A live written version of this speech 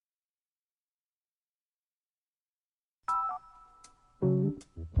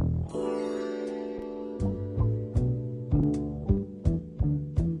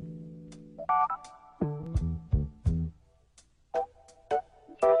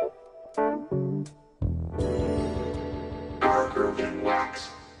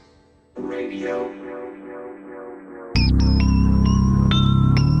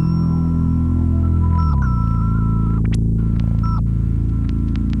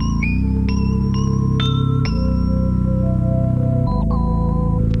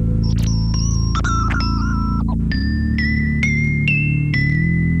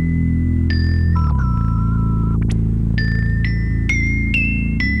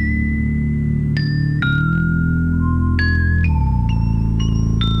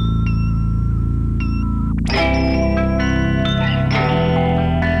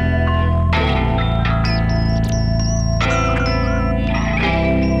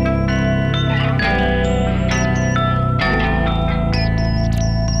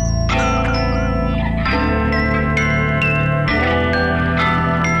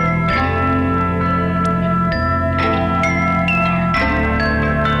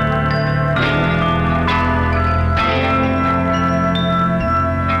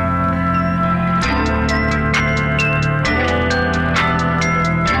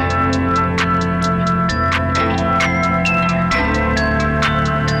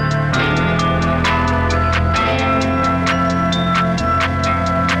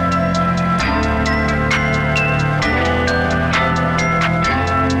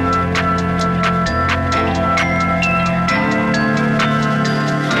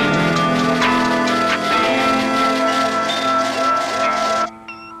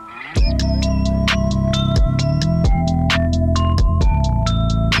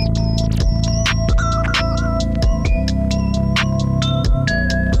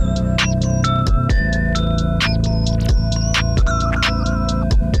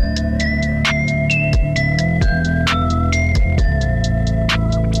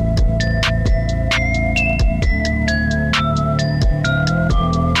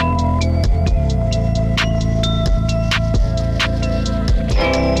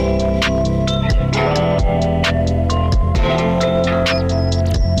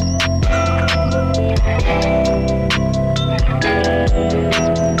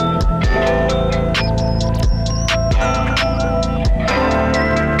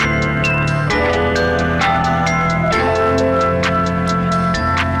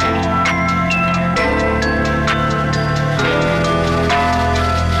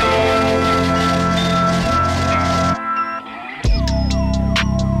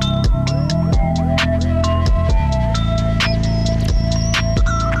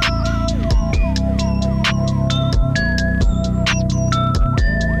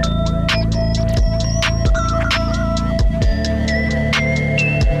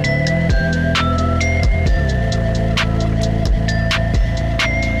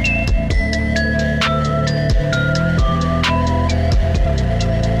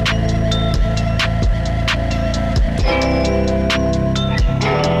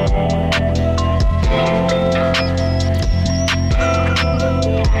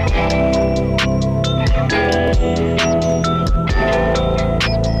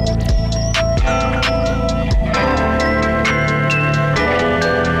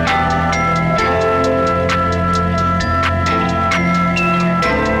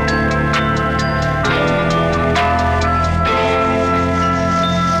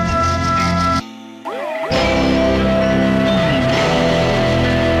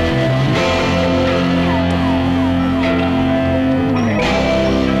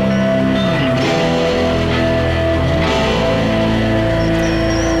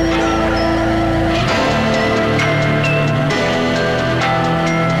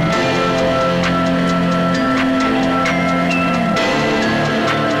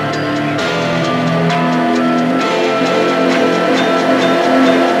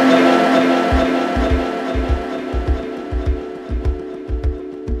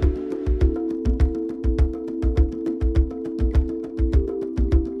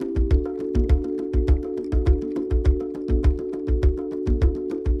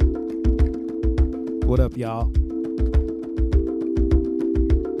What up, y'all?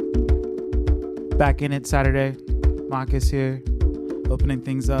 Back in it Saturday. Marcus here, opening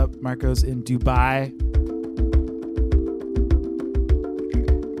things up. Marco's in Dubai.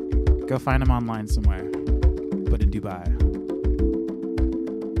 Go find him online somewhere, but in Dubai.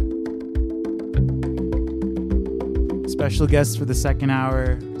 Special guest for the second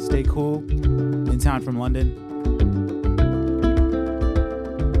hour, Stay Cool, in town from London.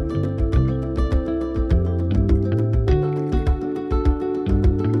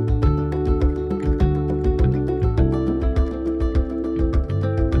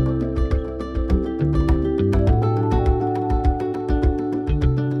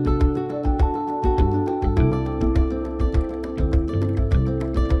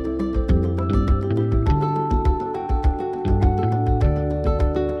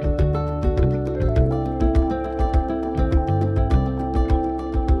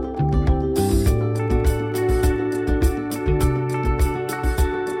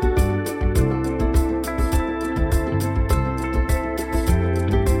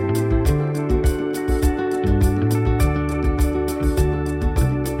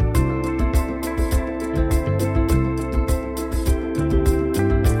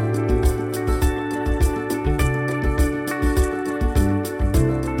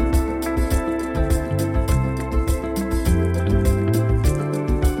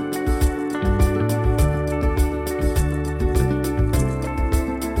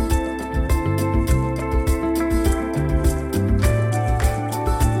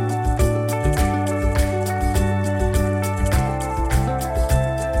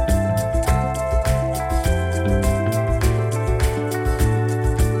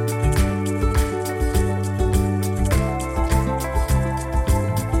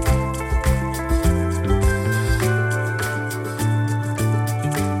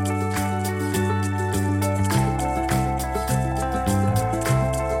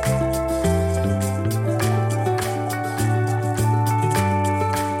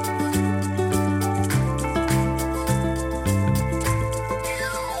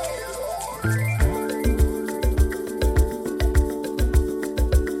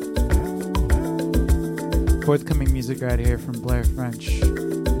 forthcoming music right here from Blair French.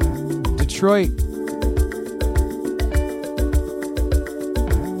 Detroit.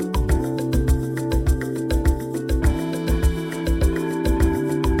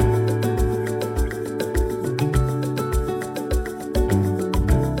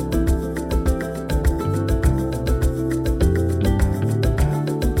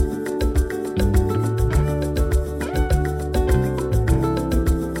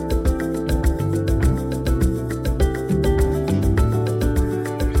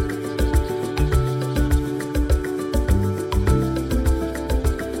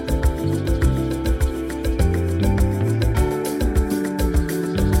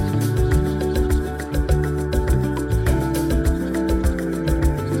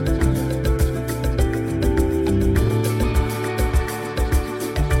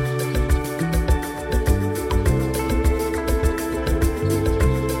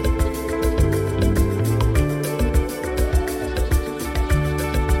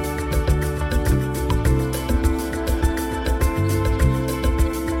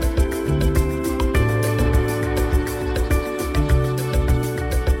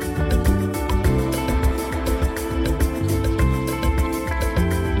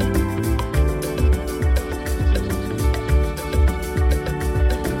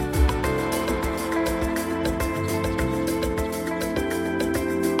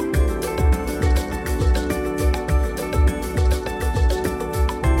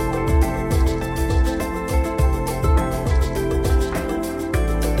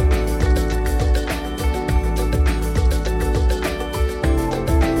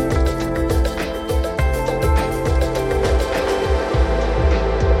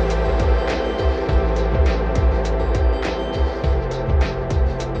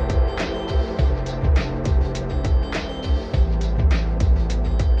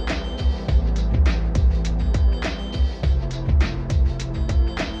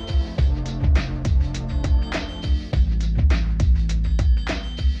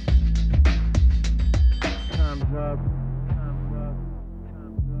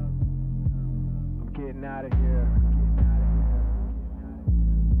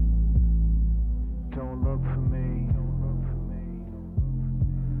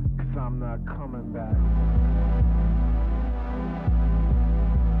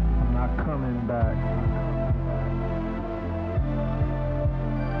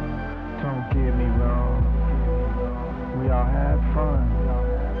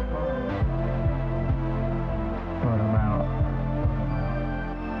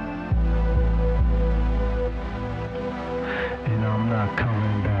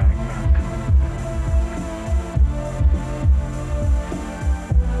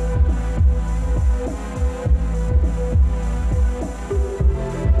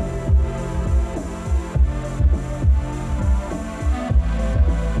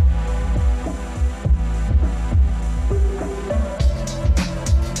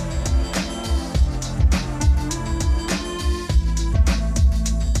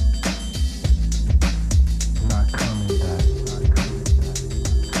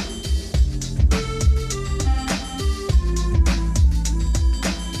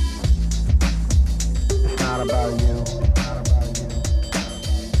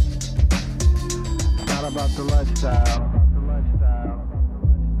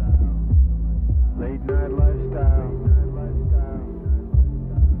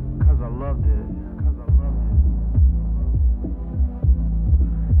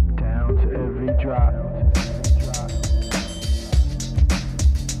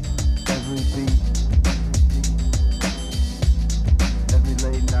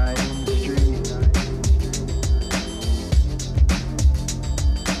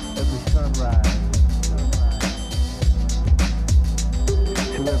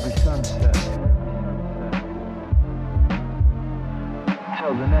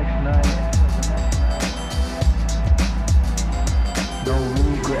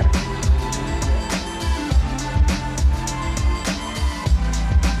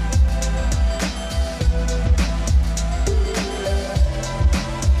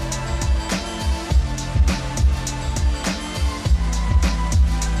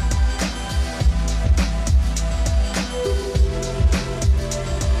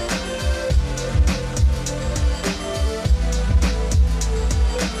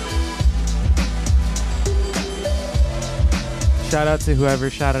 Shout out to whoever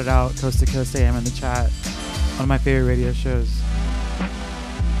shouted out Coast to Coast AM in the chat. One of my favorite radio shows.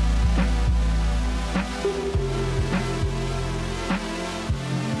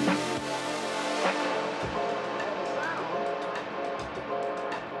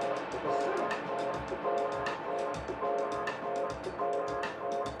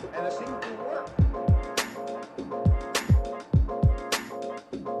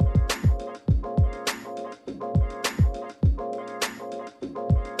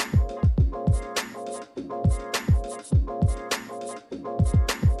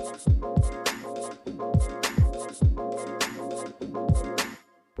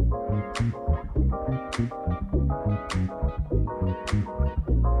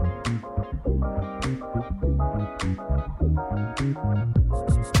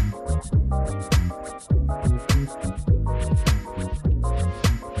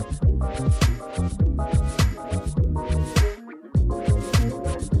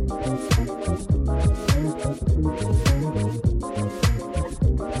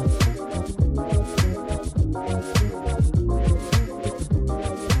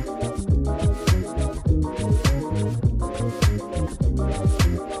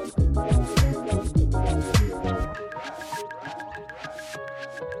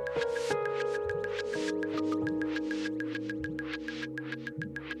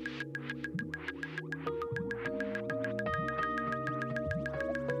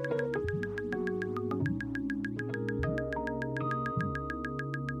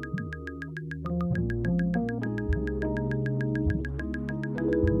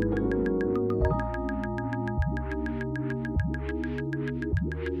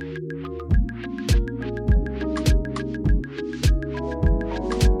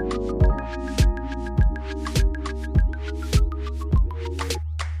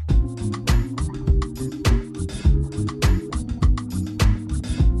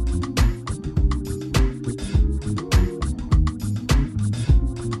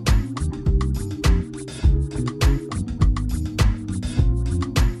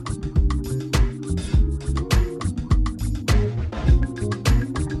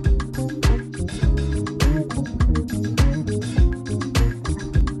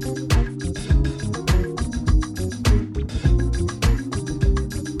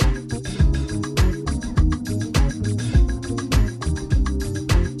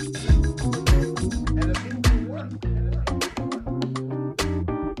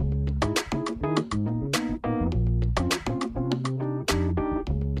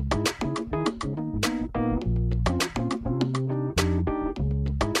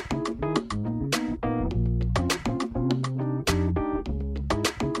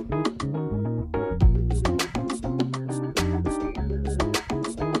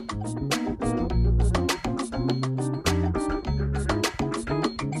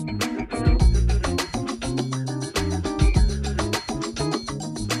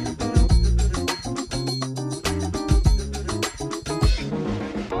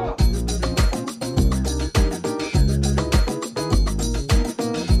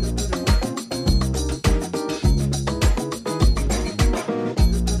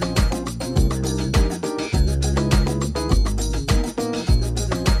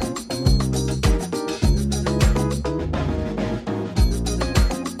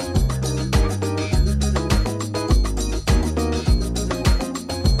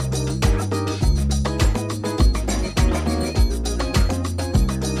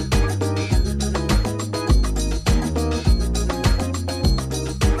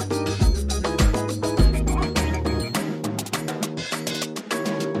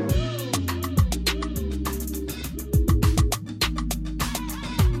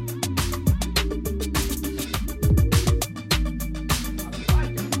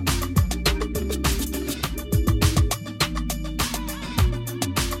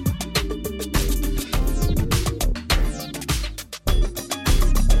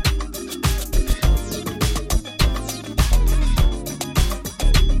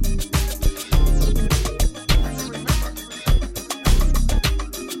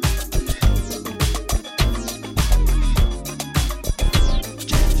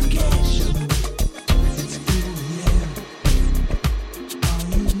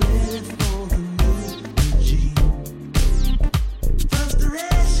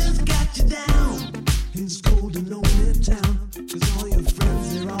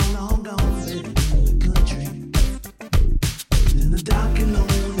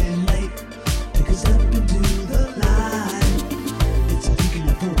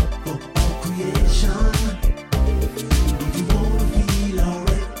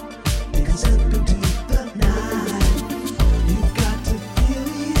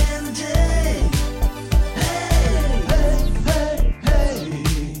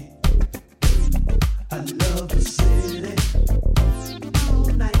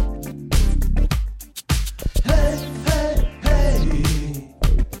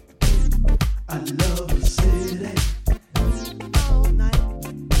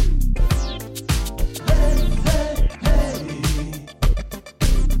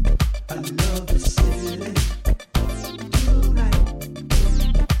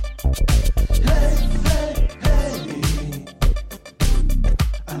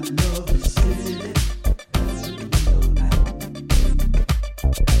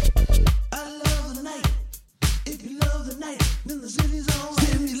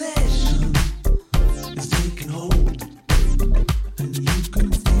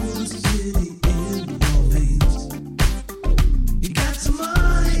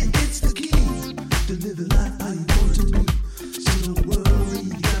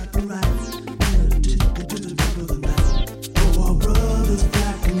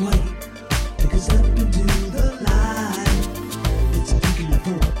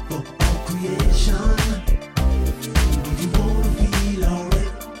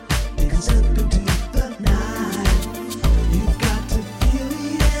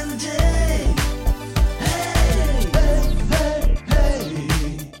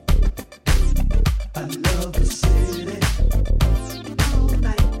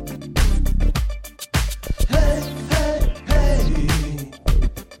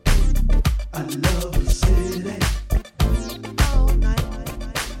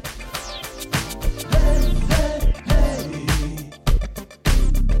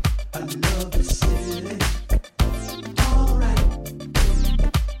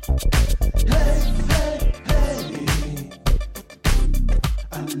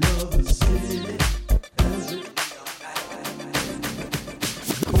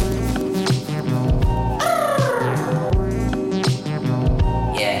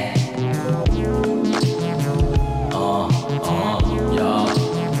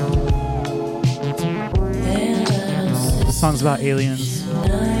 Songs about aliens.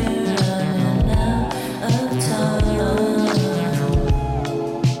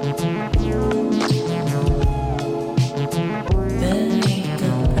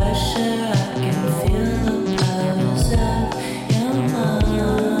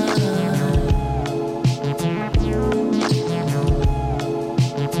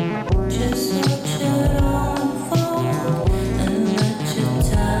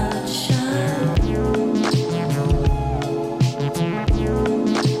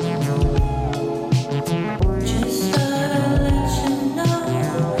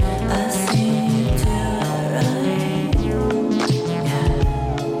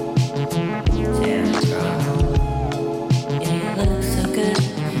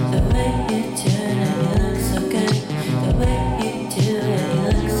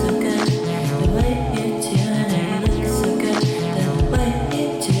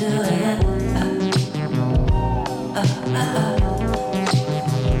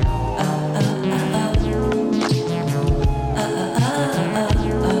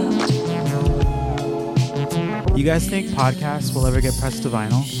 You guys think podcasts will ever get pressed to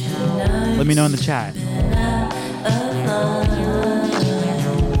vinyl? Let me know in the chat.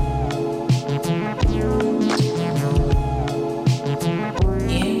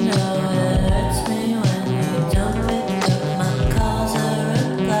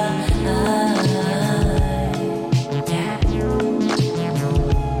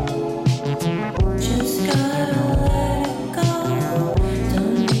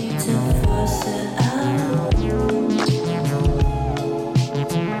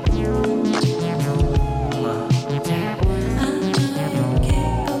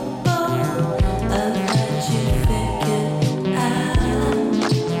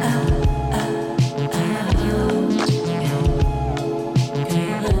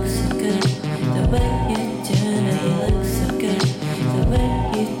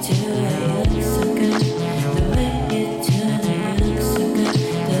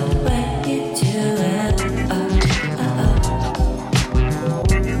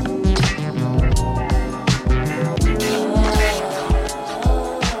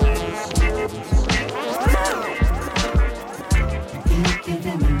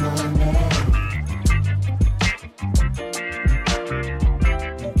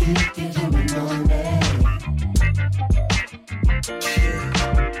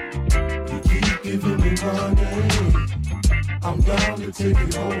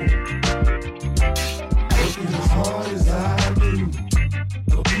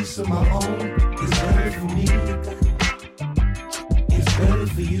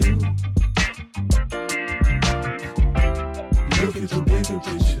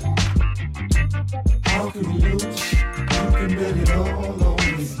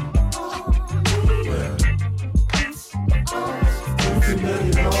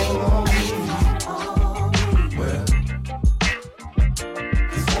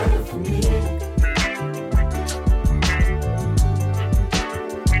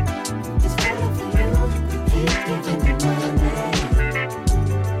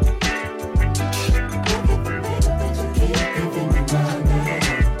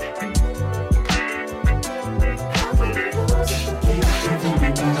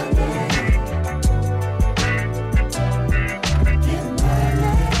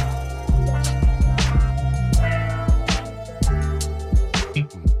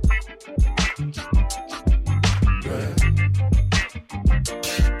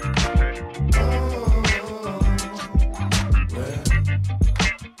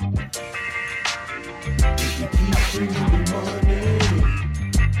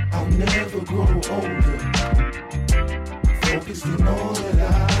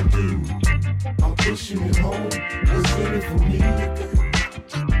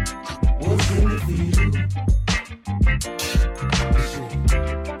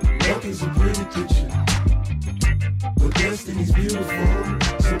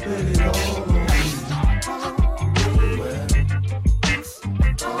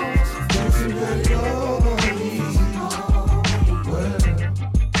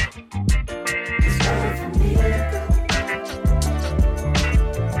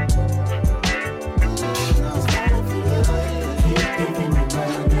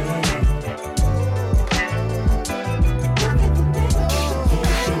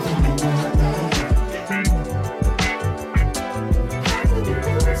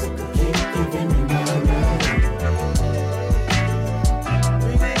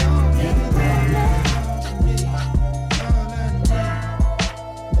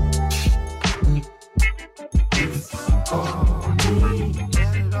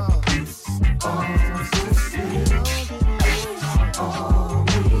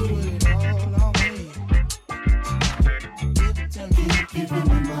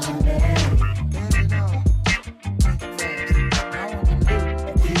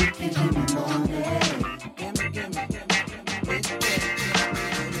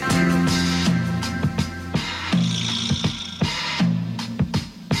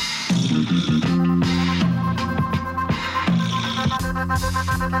 New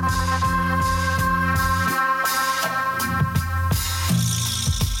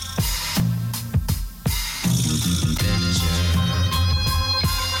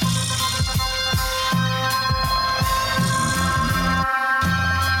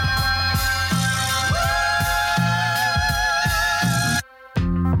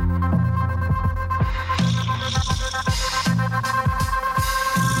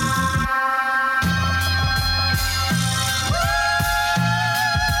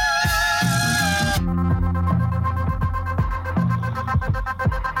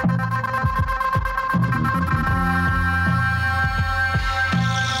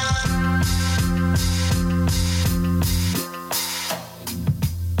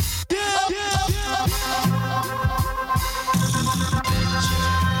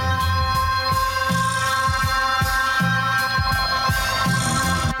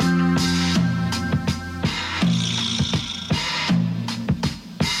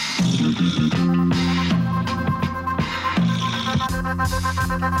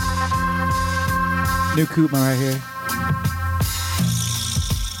Koopma right here.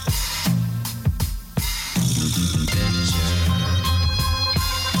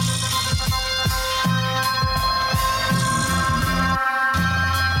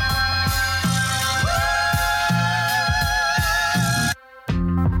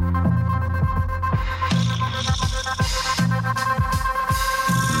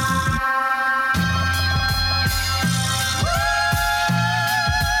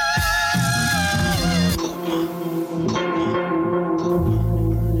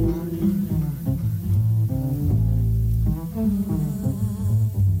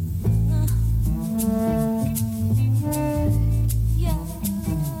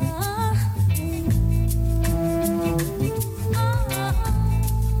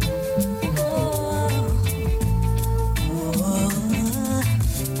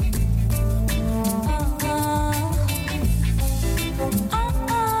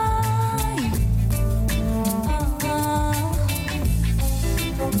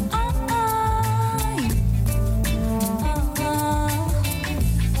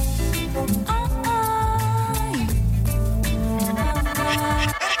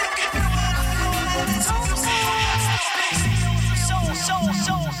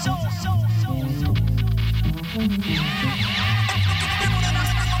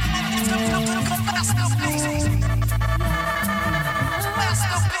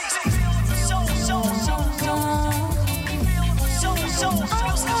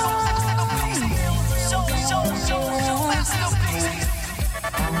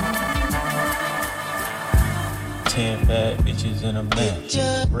 In a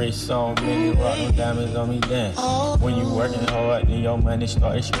man, race on me, rock no diamonds on me dance. When you working hard, then your money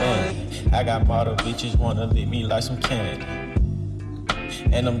start expanding. I got model bitches wanna lick me like some candy,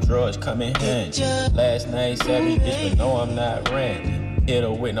 and them drugs come in handy. Last name Savage, bitch, but no, I'm not random. Hit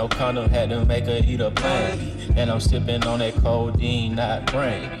her with no condom, had to make her eat a plan. And I'm sipping on that codeine, not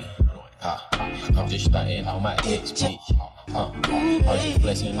brandy. I'm just stunting on my ex bitch. I'm just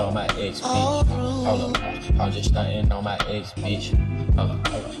flexing on my ex bitch. Hold up, I'm just stunting on my ex bitch.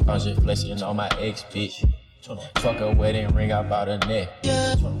 I'm just flexing on my ex bitch. Fuck a wedding ring, I bought a neck.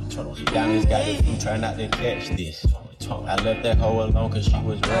 Diamonds got the food, try not to catch this. I left that hoe alone cause she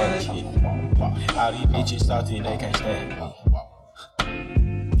was ratchet. All these bitches salty, they can't stand me.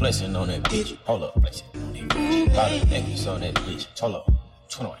 Flexing on that bitch, hold up, flexing on that bitch. Bought a necklace on that bitch, hold up.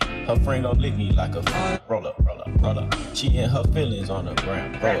 Her friend gon' lick me like a fool. Roll up, roll up, roll up. She and her feelings on the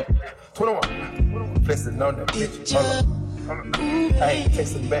ground. Roll up. 21. Flexing on that bitch. Hold up. I ain't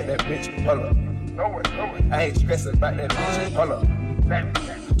texting back that bitch. Hold up. I ain't stressing about that bitch. Hold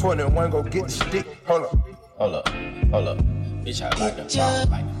up. 21 go get the stick. Hold up. Hold up, hold up. Bitch, I like the ball.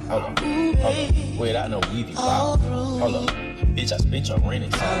 Like, hold up, hold up. Without no weavy ball. Hold up. Bitch, I spit your rent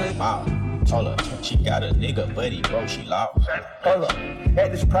inside the mouth. Hold up, she got a nigga buddy, bro, she lost. Hold up,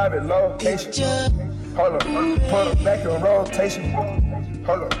 at this private location. Hold up, put her back in rotation.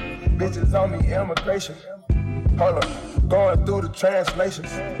 Hold up, bitches on me immigration. Hold up, going through the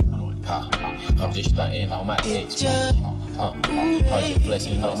translations. I'm just stunting on my ex bitch. I'm just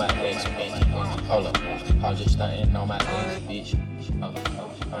flexing on my ex bitch. Hold up, I'm just stunting on my ex bitch. I'm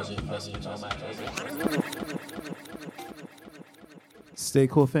just flexing on my ex bitch. Stay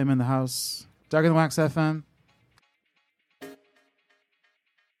Cool Fam in the house. Darker Than Wax FM.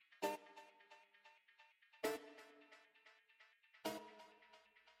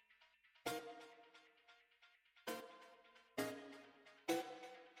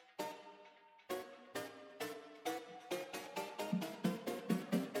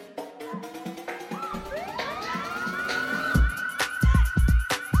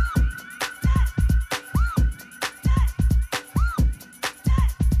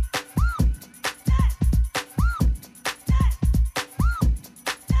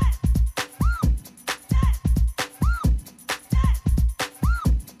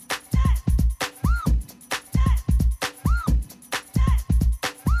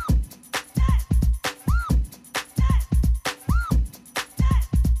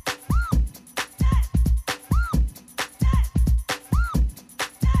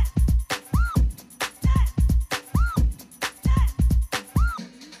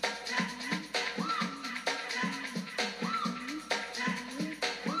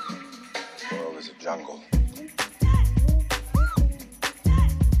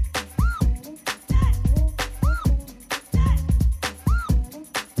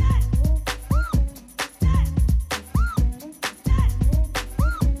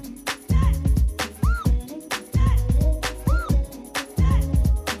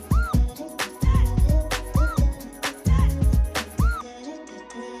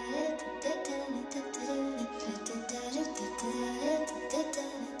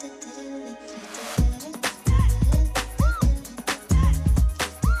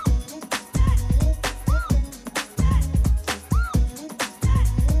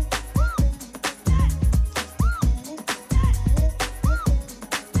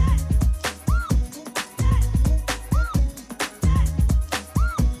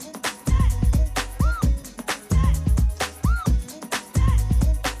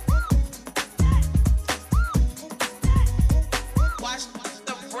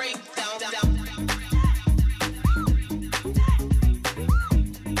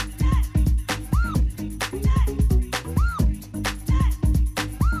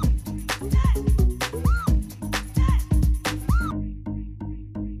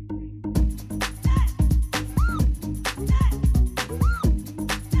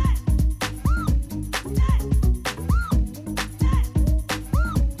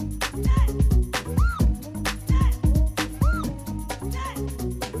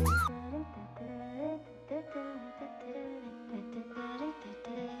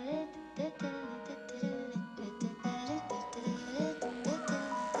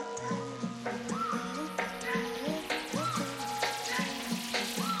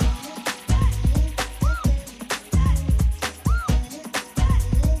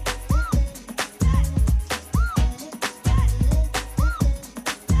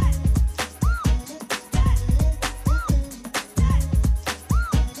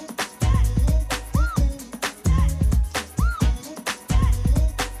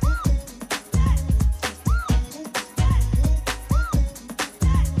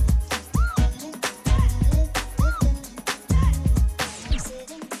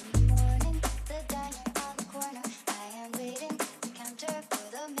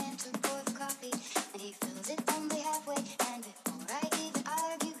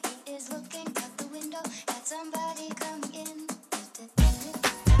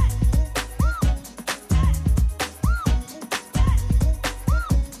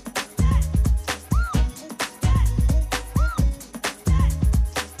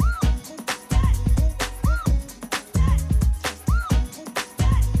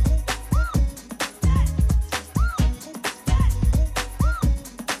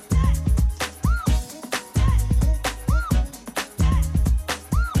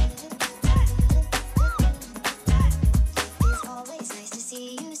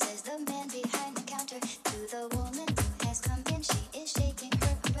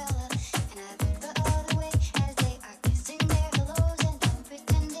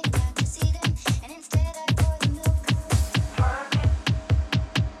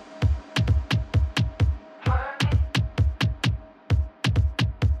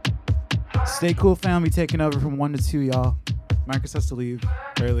 Stay cool, fam. We taking over from 1 to 2, y'all. Marcus has to leave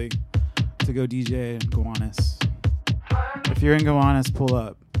early to go DJ in Gowanus. If you're in Gowanus, pull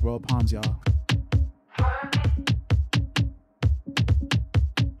up. Royal Palms, y'all.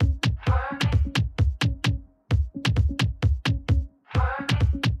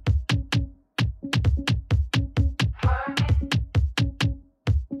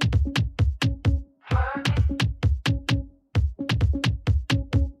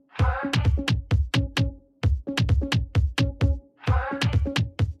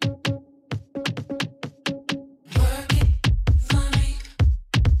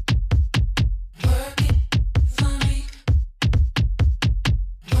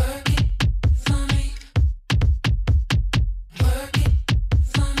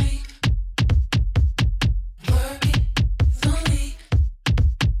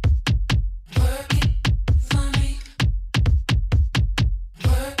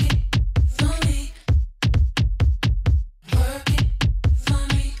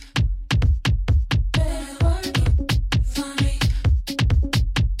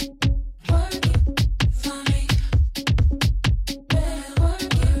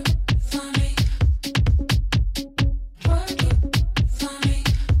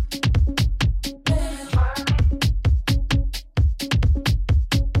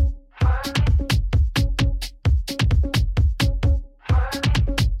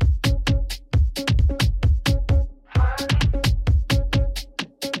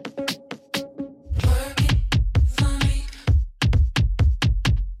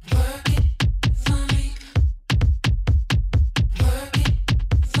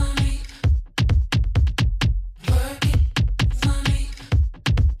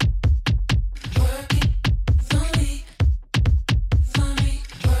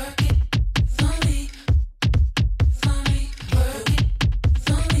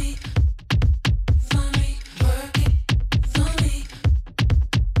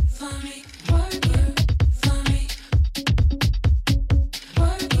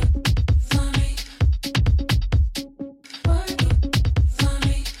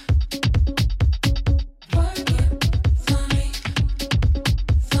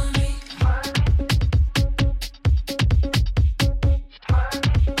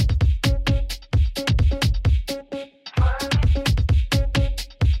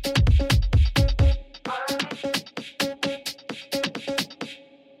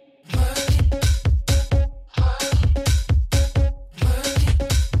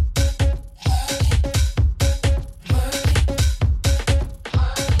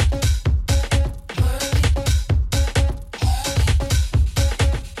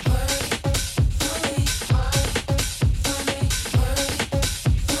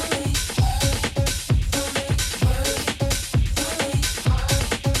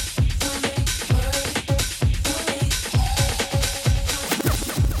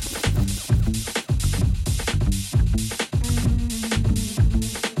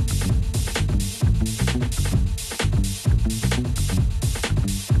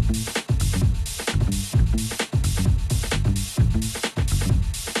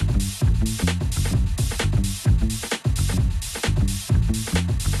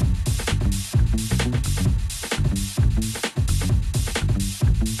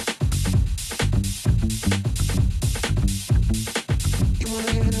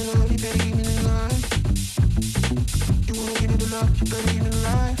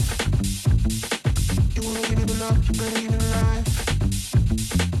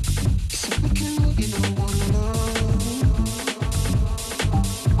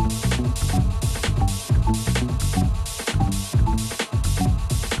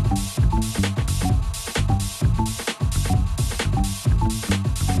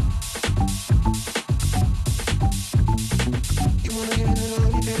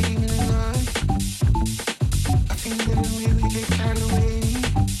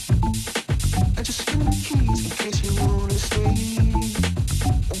 I just give me the keys in case you wanna stay.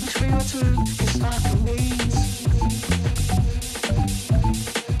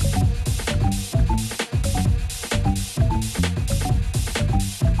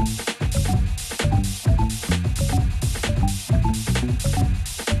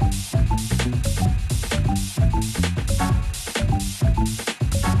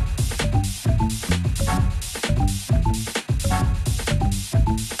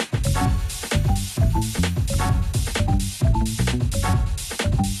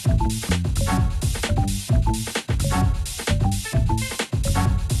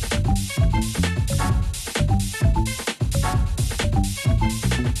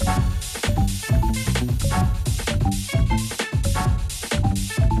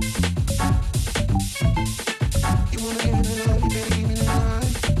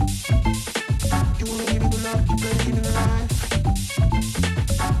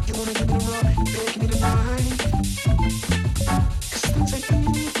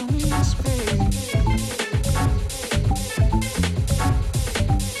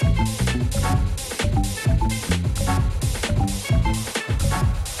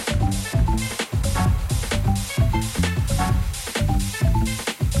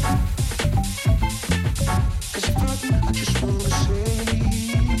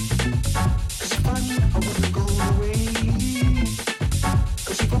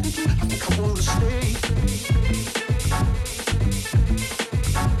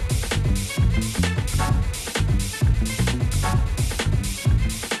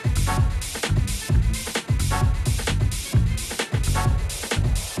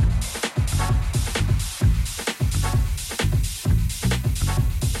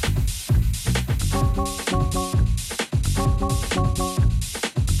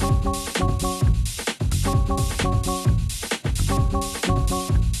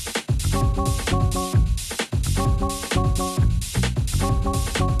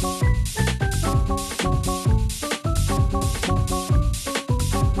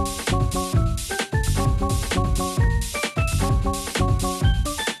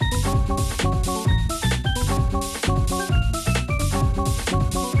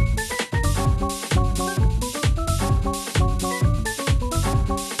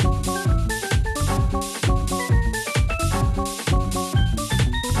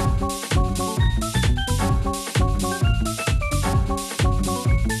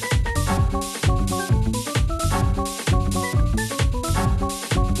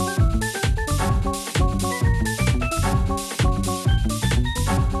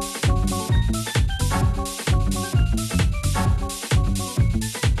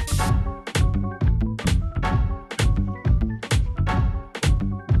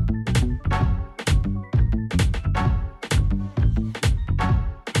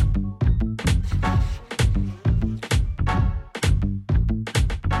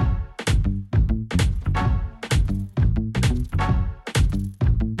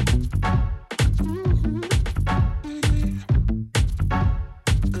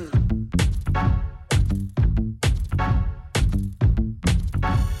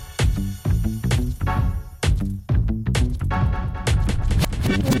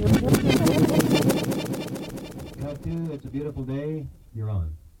 it's a beautiful day, you're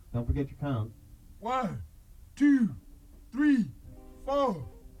on. Don't forget your count. 1, 2, 3, 4.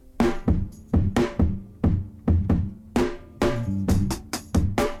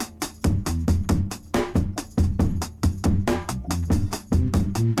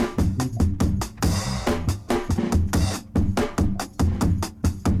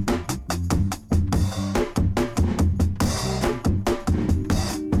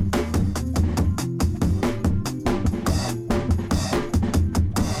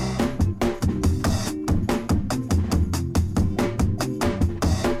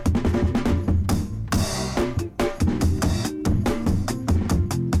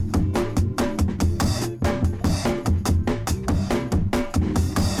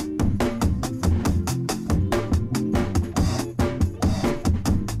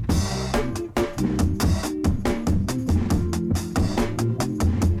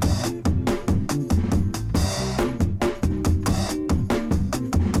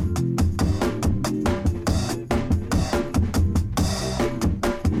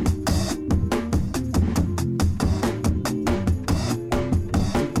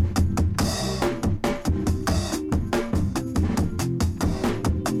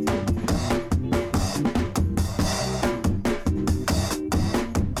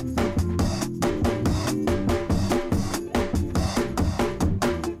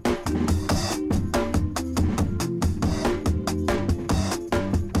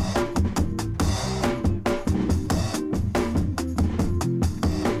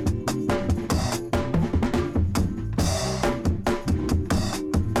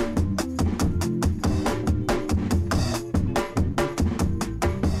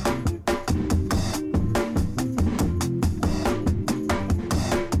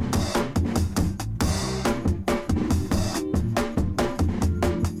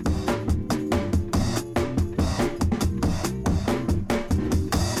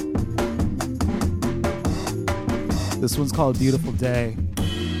 This one's called Beautiful Day.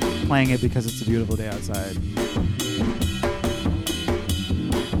 Playing it because it's a beautiful day outside.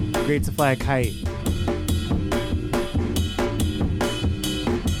 Great to fly a kite.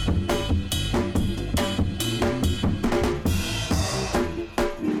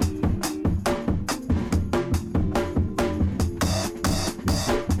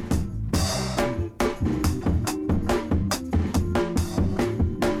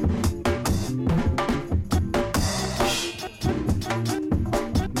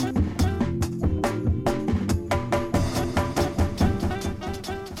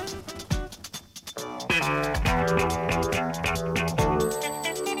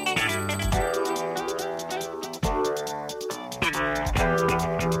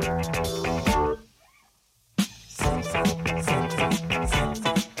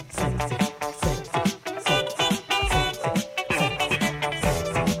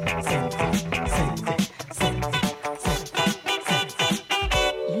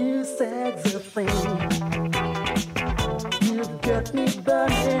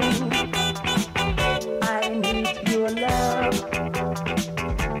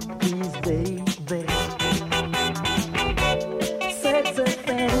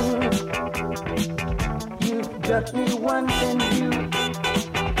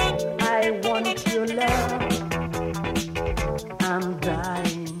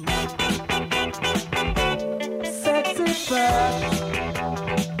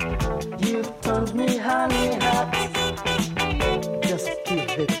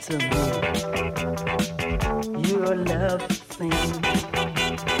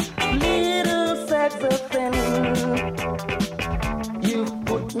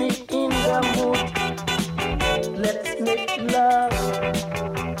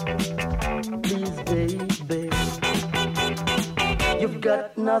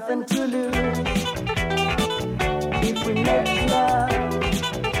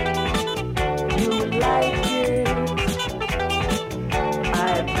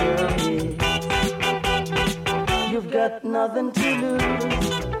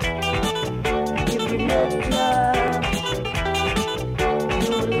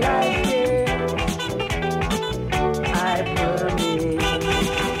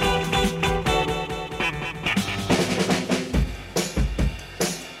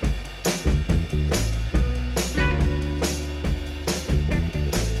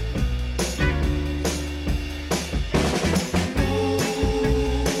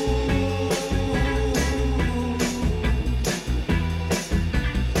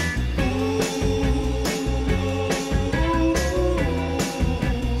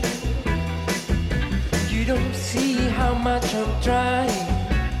 Much I'm trying,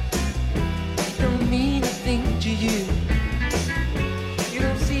 don't mean a thing to you.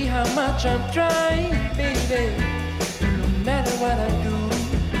 much I'm trying, baby, no matter what I do.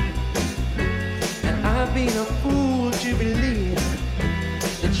 And I've been a fool to believe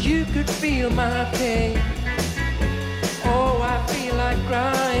that you could feel my pain. Oh, I feel like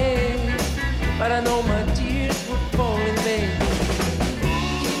crying, but I know my tears would fall in vain.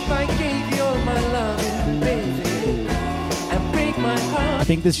 If I gave you all my love, baby, and break my heart. I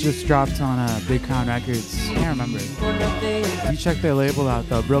think this just dropped on Big Crown Records. I can't remember. You check their label out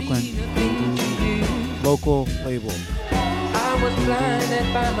though, Brooklyn. Local label. I was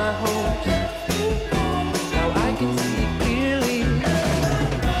blinded by my hopes. Now I can see clearly.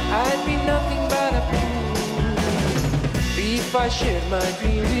 I'd be nothing but a fool if I shared my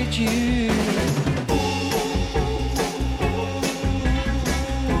dream with you.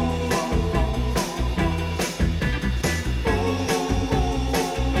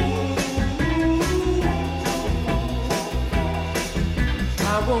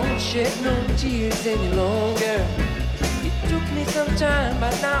 I won't shed no tears any longer. It took me some time,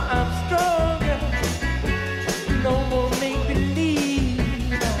 but now I'm stronger. No more make believe.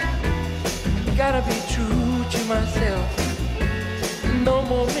 Gotta be true to myself. No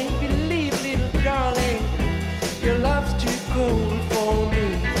more make believe, little darling. Your love's too cold for me.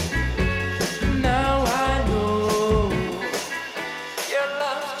 Now I know your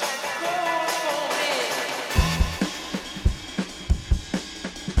love's too cold for me.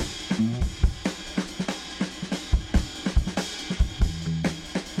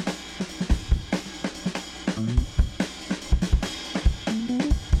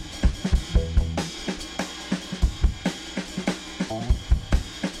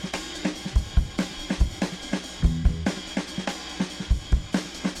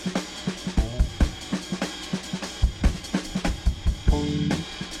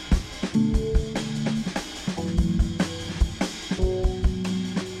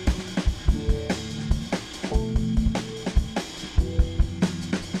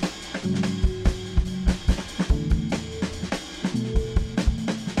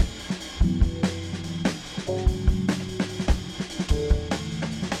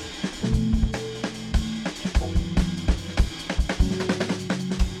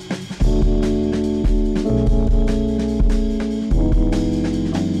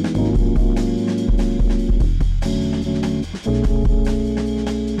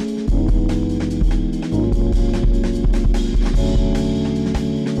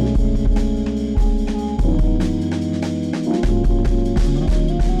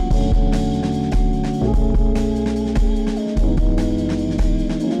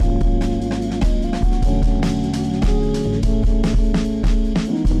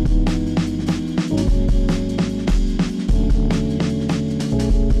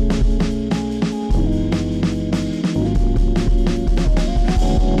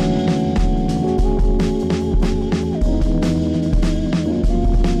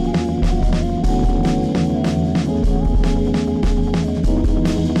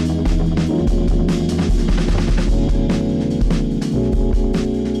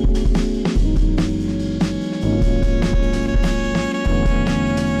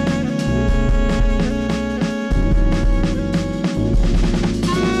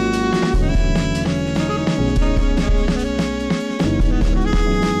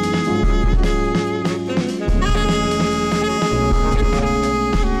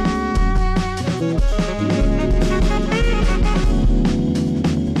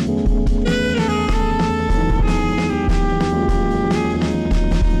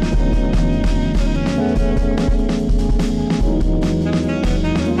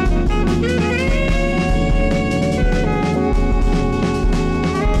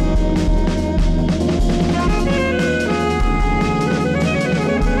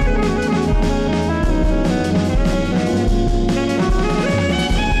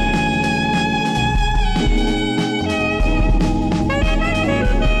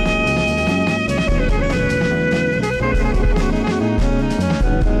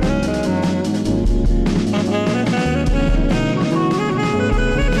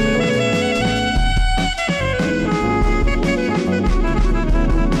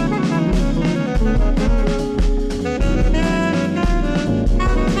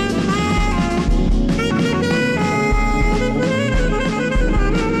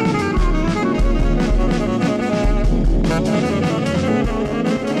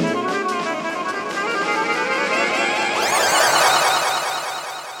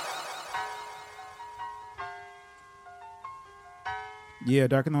 Yeah,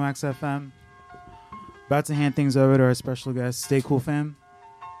 Dark in the Wax FM. About to hand things over to our special guest, Stay Cool Fam.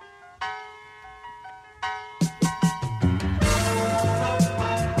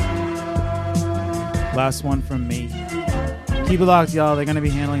 Last one from me. Keep it locked, y'all. They're going to be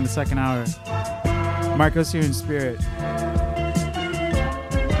handling the second hour. Marcos here in spirit.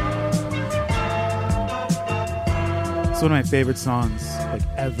 It's one of my favorite songs, like,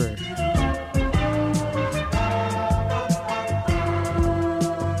 ever.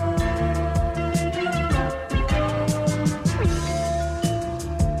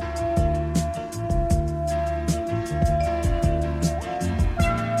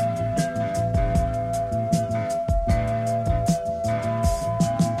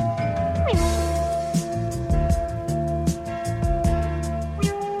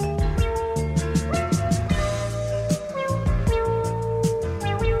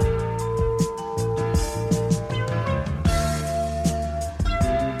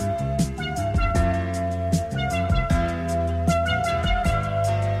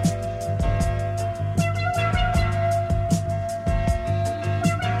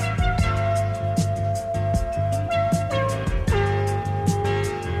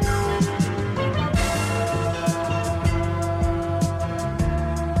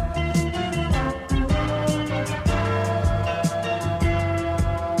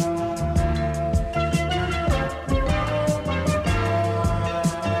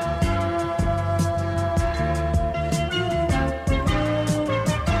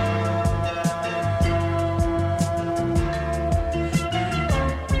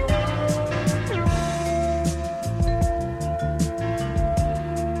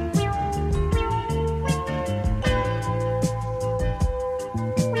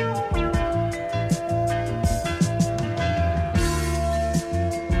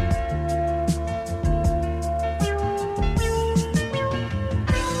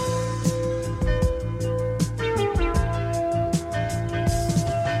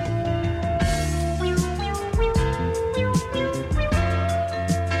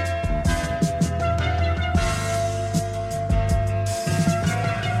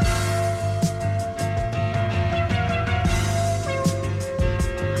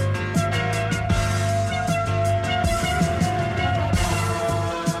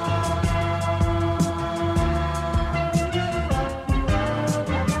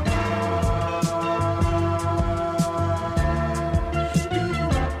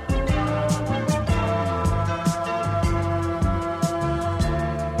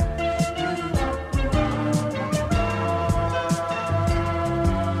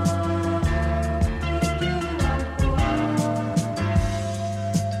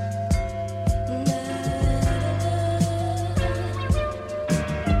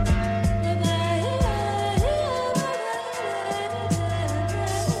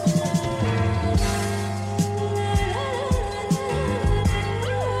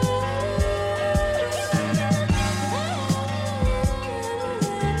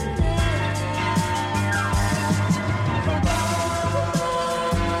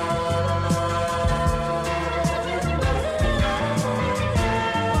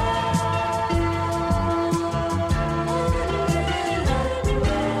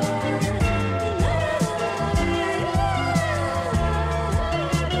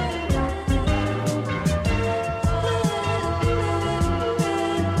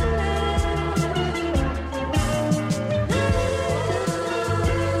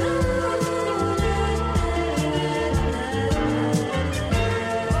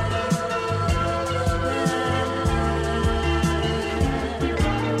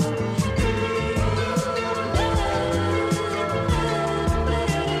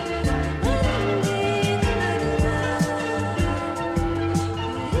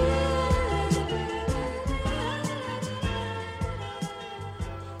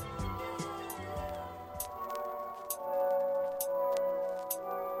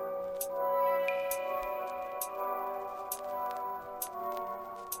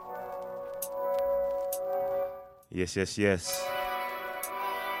 Yes, yes, yes.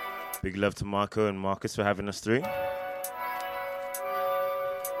 Big love to Marco and Marcus for having us through.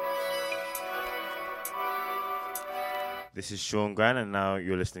 This is Sean Grant, and now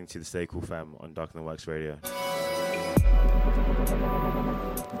you're listening to the Stay Cool Fam on Dark and Wax Radio.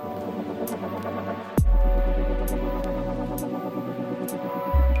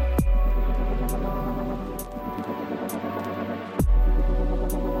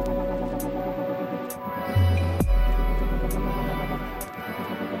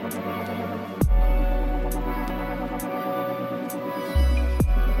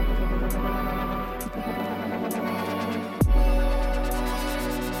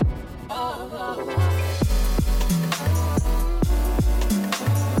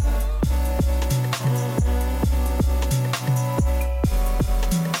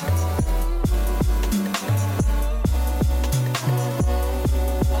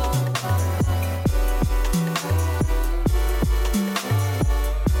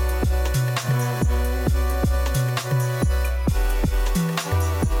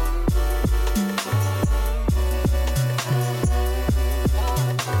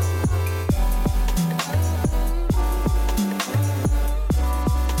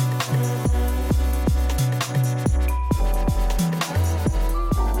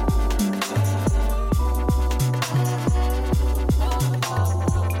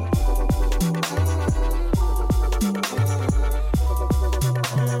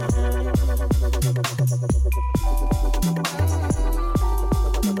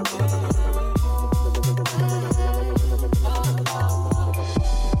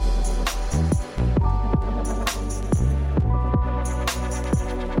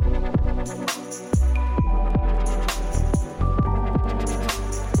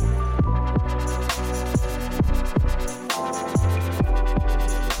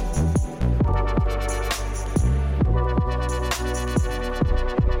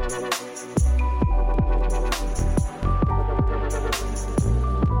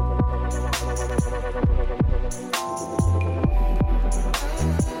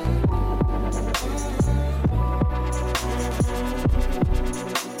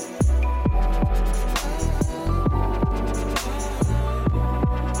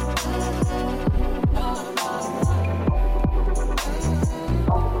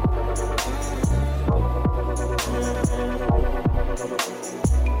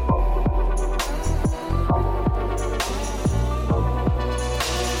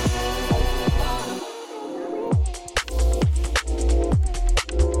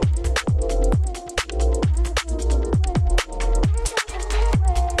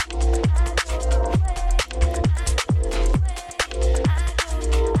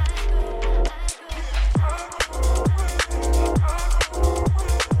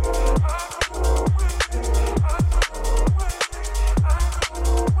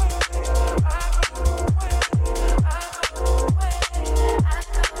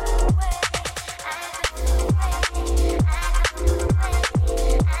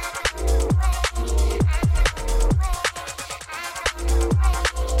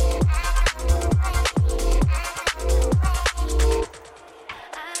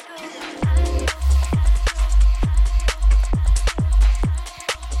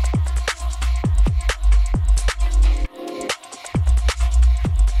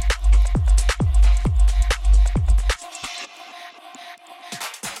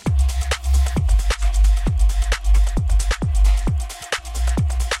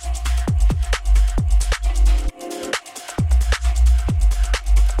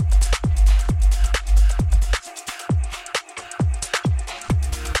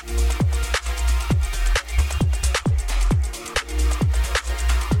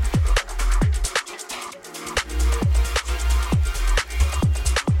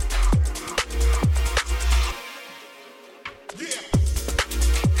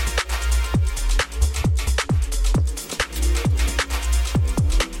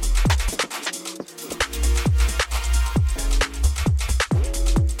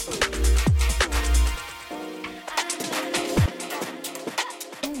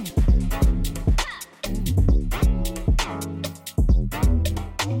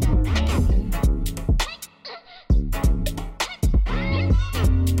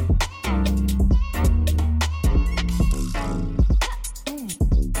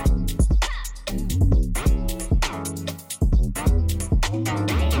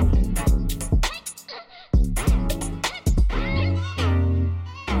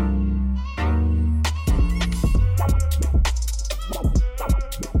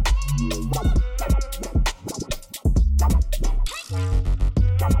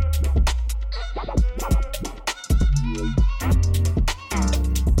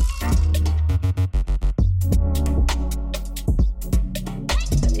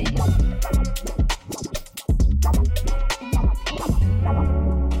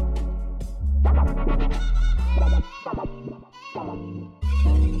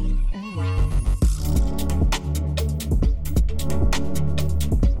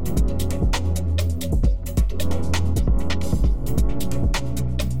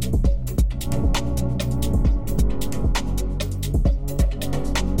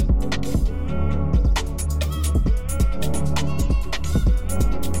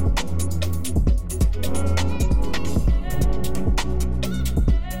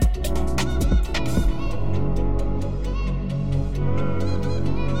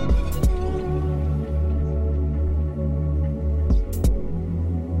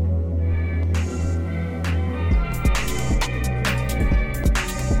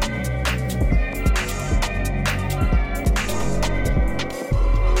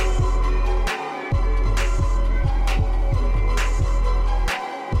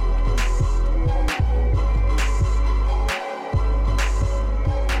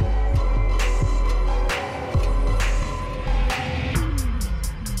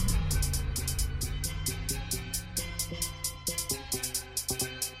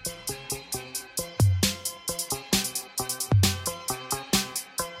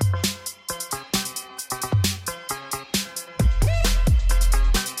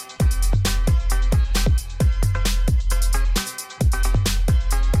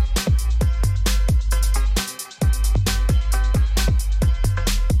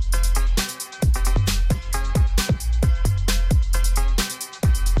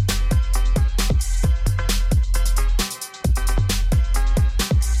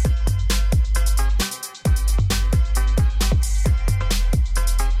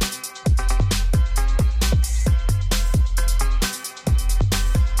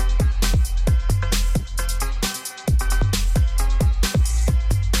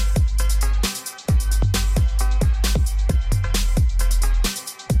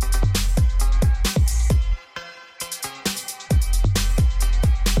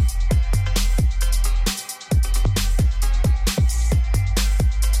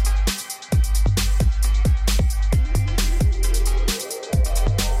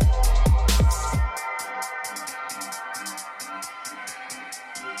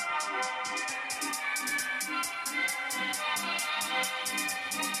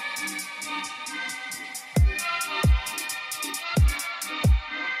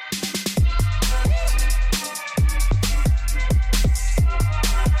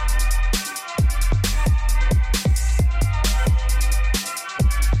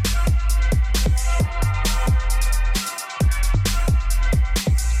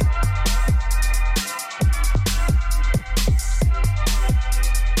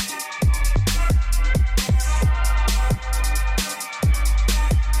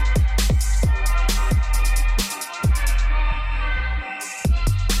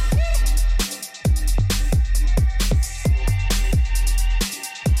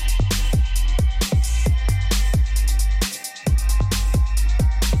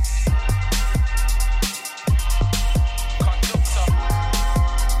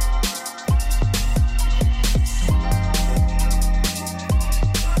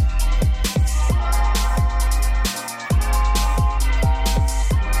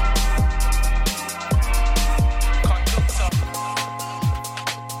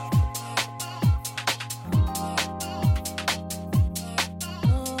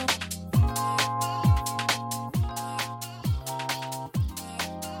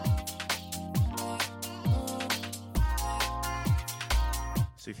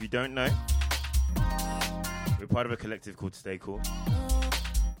 If you don't know, we're part of a collective called Stay Cool.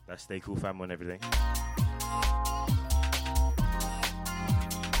 That's Stay Cool fam on everything.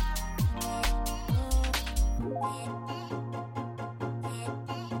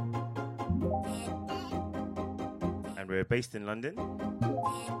 And we're based in London.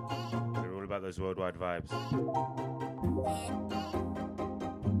 We're all about those worldwide vibes.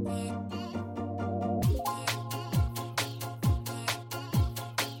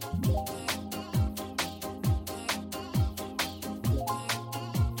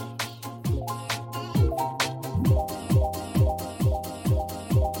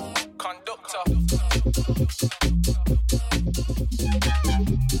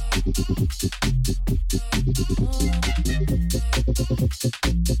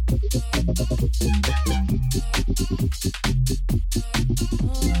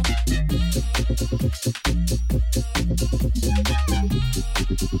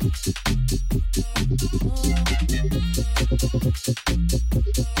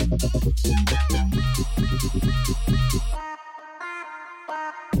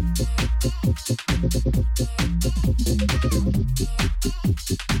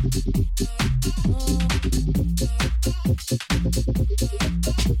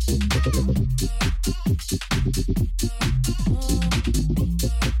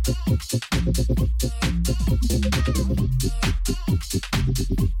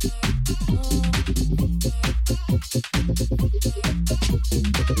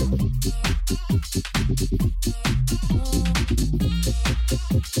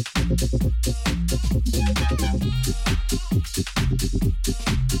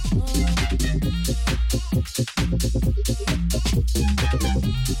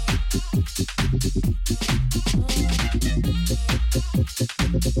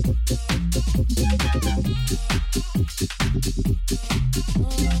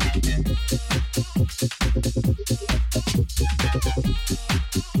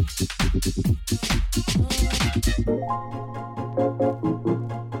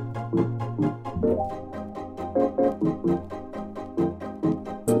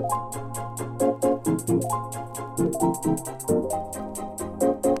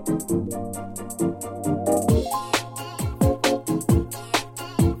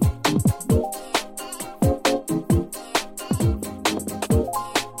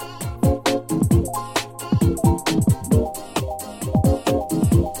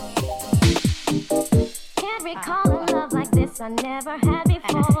 I never had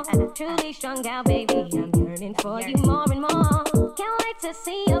before. Truly strung out, baby, I'm yearning for you more and more. Can't wait to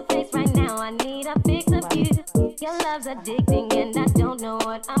see your face right now. I need a fix of you. Your love's addicting and I don't know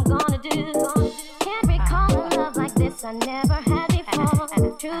what I'm gonna do. Can't recall a love like this I never had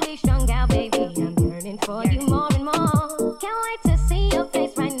before. Truly strung out, baby, I'm yearning for you more and more. Can't wait to see your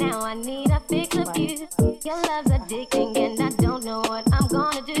face right now. I need a fix of you. Your love's addicting and I don't know what I'm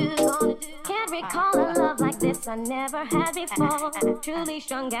gonna do. Can't recall a love like this I never had before. Truly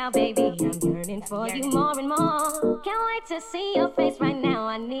strung out, baby, I'm yearning for you more and more. Can't wait to see your face right now.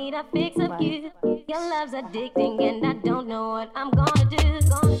 I need a fix of you. Your love's addicting and I don't know what I'm gonna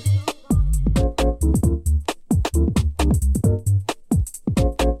do.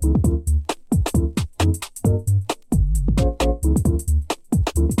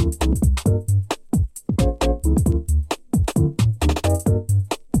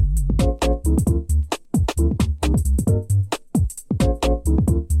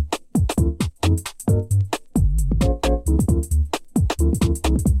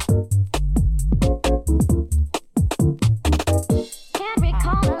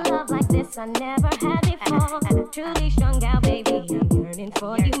 I never had before. Truly strung out, baby, I'm yearning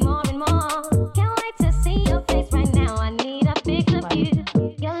for you more and more. Can't wait to see your face right now. I need a fix of you.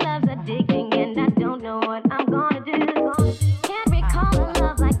 Your love's addicting and I don't know what I'm gonna do. Can't recall a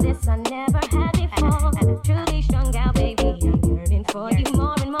love like this I never had before. Truly strung out, baby, I'm yearning for you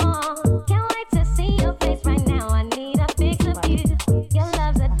more and more. Can't wait to see your face right now. I need a fix of you. Your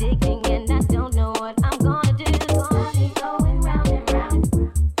love's addicting and I don't know what I'm gonna do. Got me going round and round.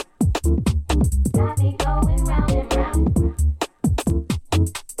 Got me going round and round.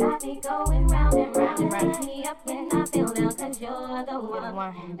 Got me going round and round. Pick me up when I feel down, 'cause you're the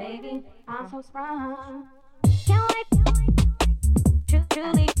one. Baby, I'm so sprung. Can't wait.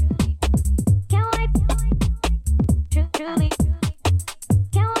 Truly. Can't wait. Truly.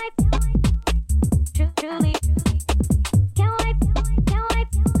 Can't wait. Truly. Can't wait. Can't wait.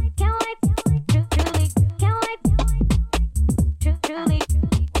 Can't wait. Truly. Can't wait. Truly.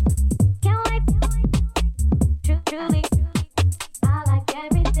 Can't wait. Truly. I like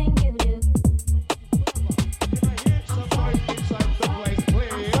everything you do.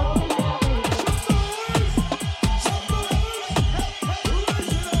 I'm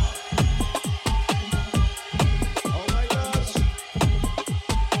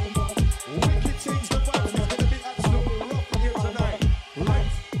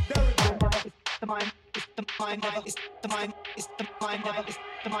mind, it's the mind, it's the mind, it's the mind, it's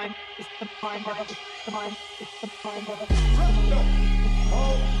the mind, it's the mind, it's the mind, it's the mind.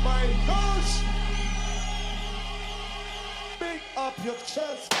 Oh my gosh! Big up your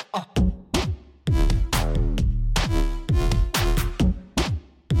chest.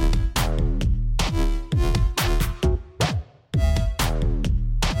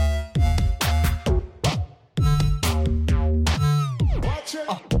 Watch it.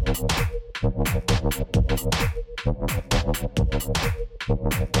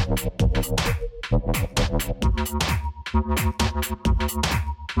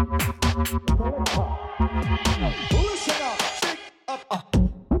 Listen up, stick up.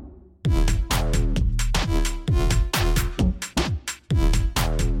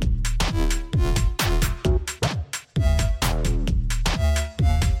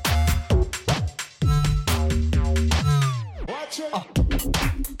 Watch it.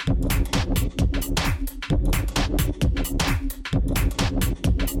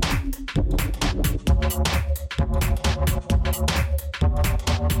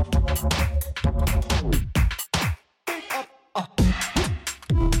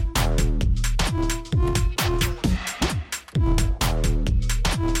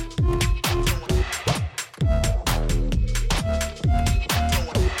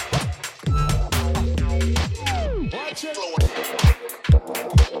 Watch it.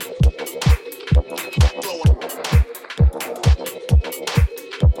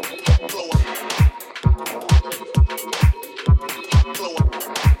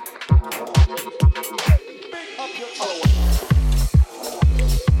 Big up your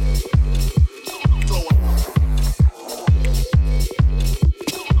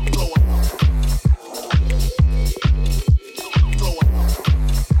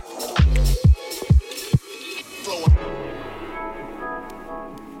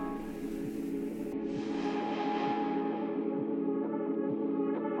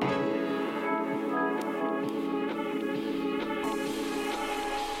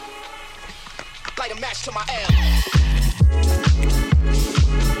Light a match to my L.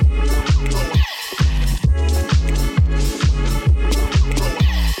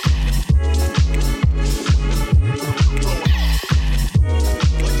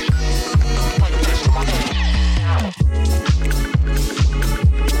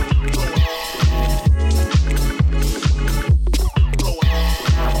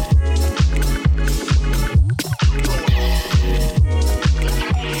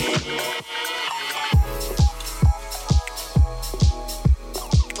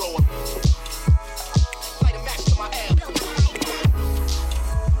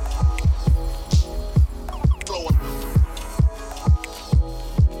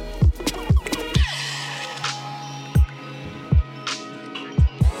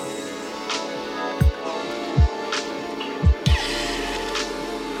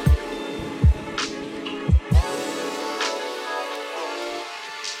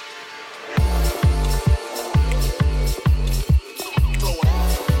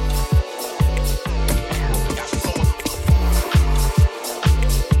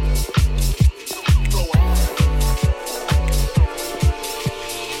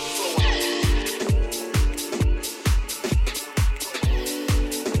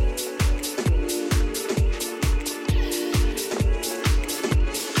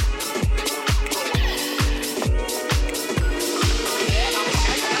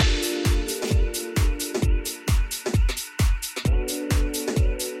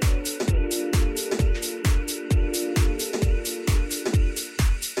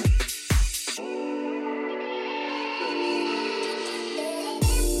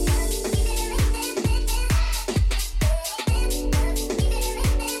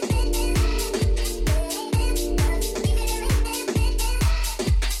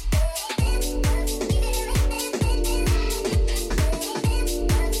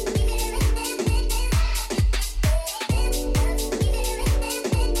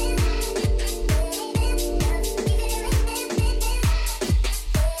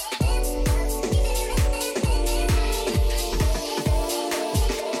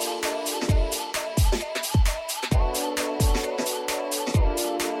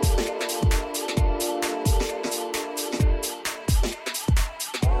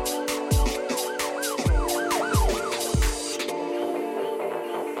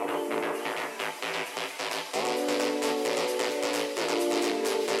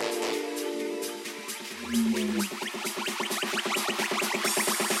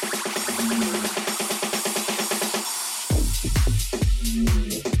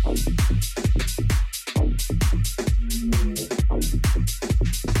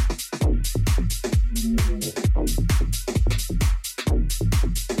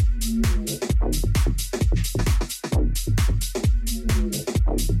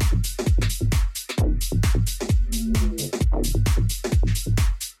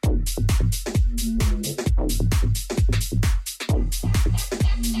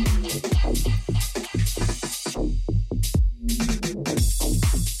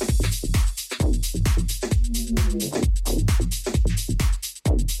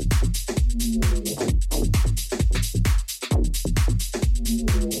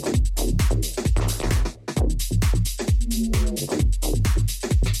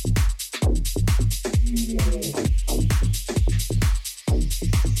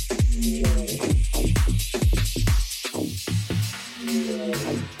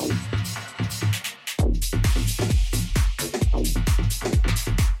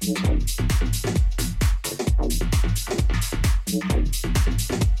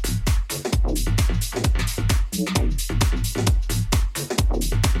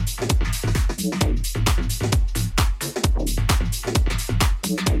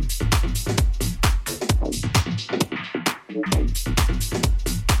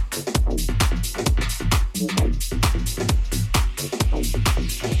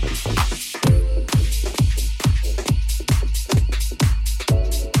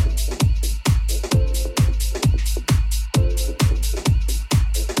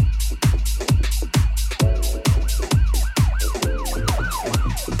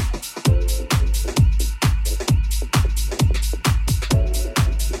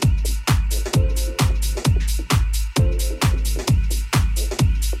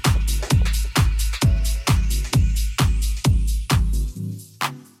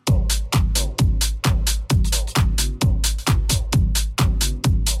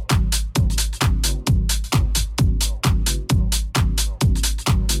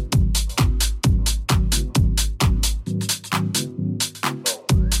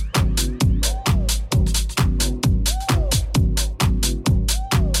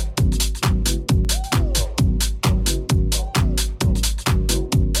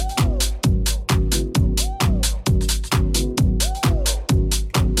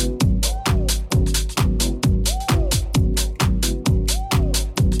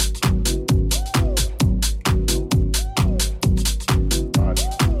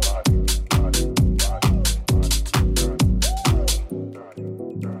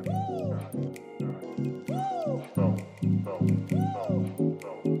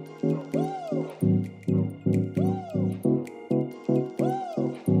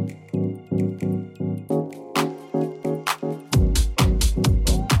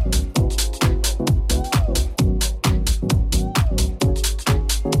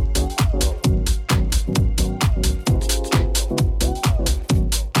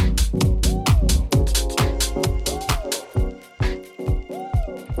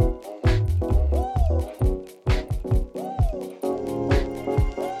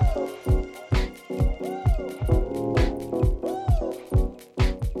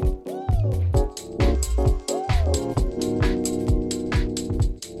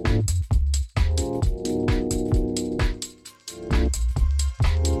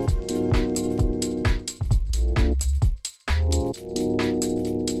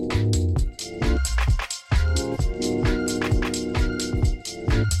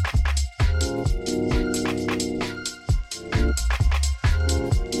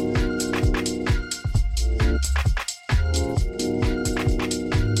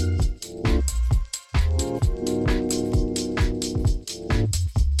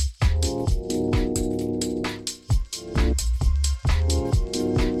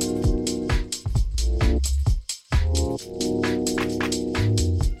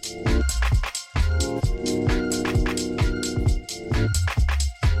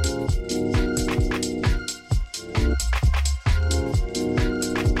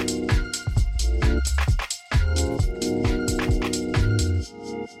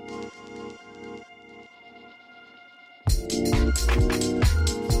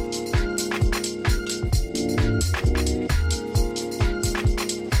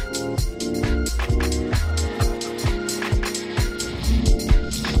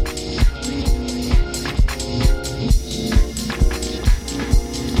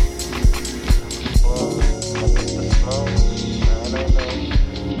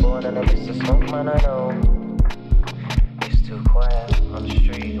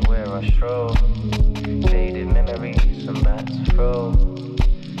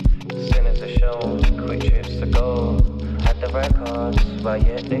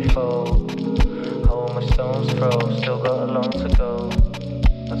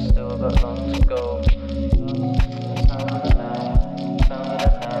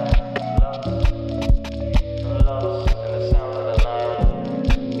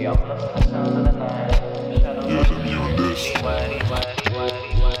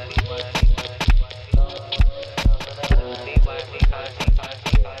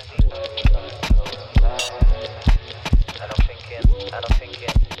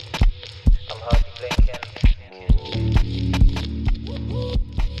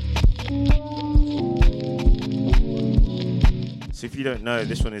 No,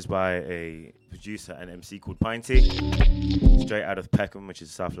 this one is by a producer and MC called Pinty, straight out of Peckham, which is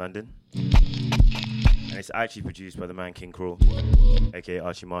South London. And it's actually produced by the man King Crawl, aka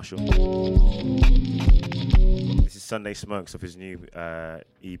Archie Marshall. This is Sunday Smokes off his new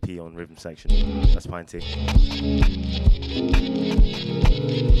EP on Rhythm Section. That's Pine Tea.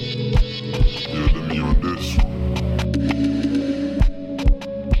 Yeah, let me on this.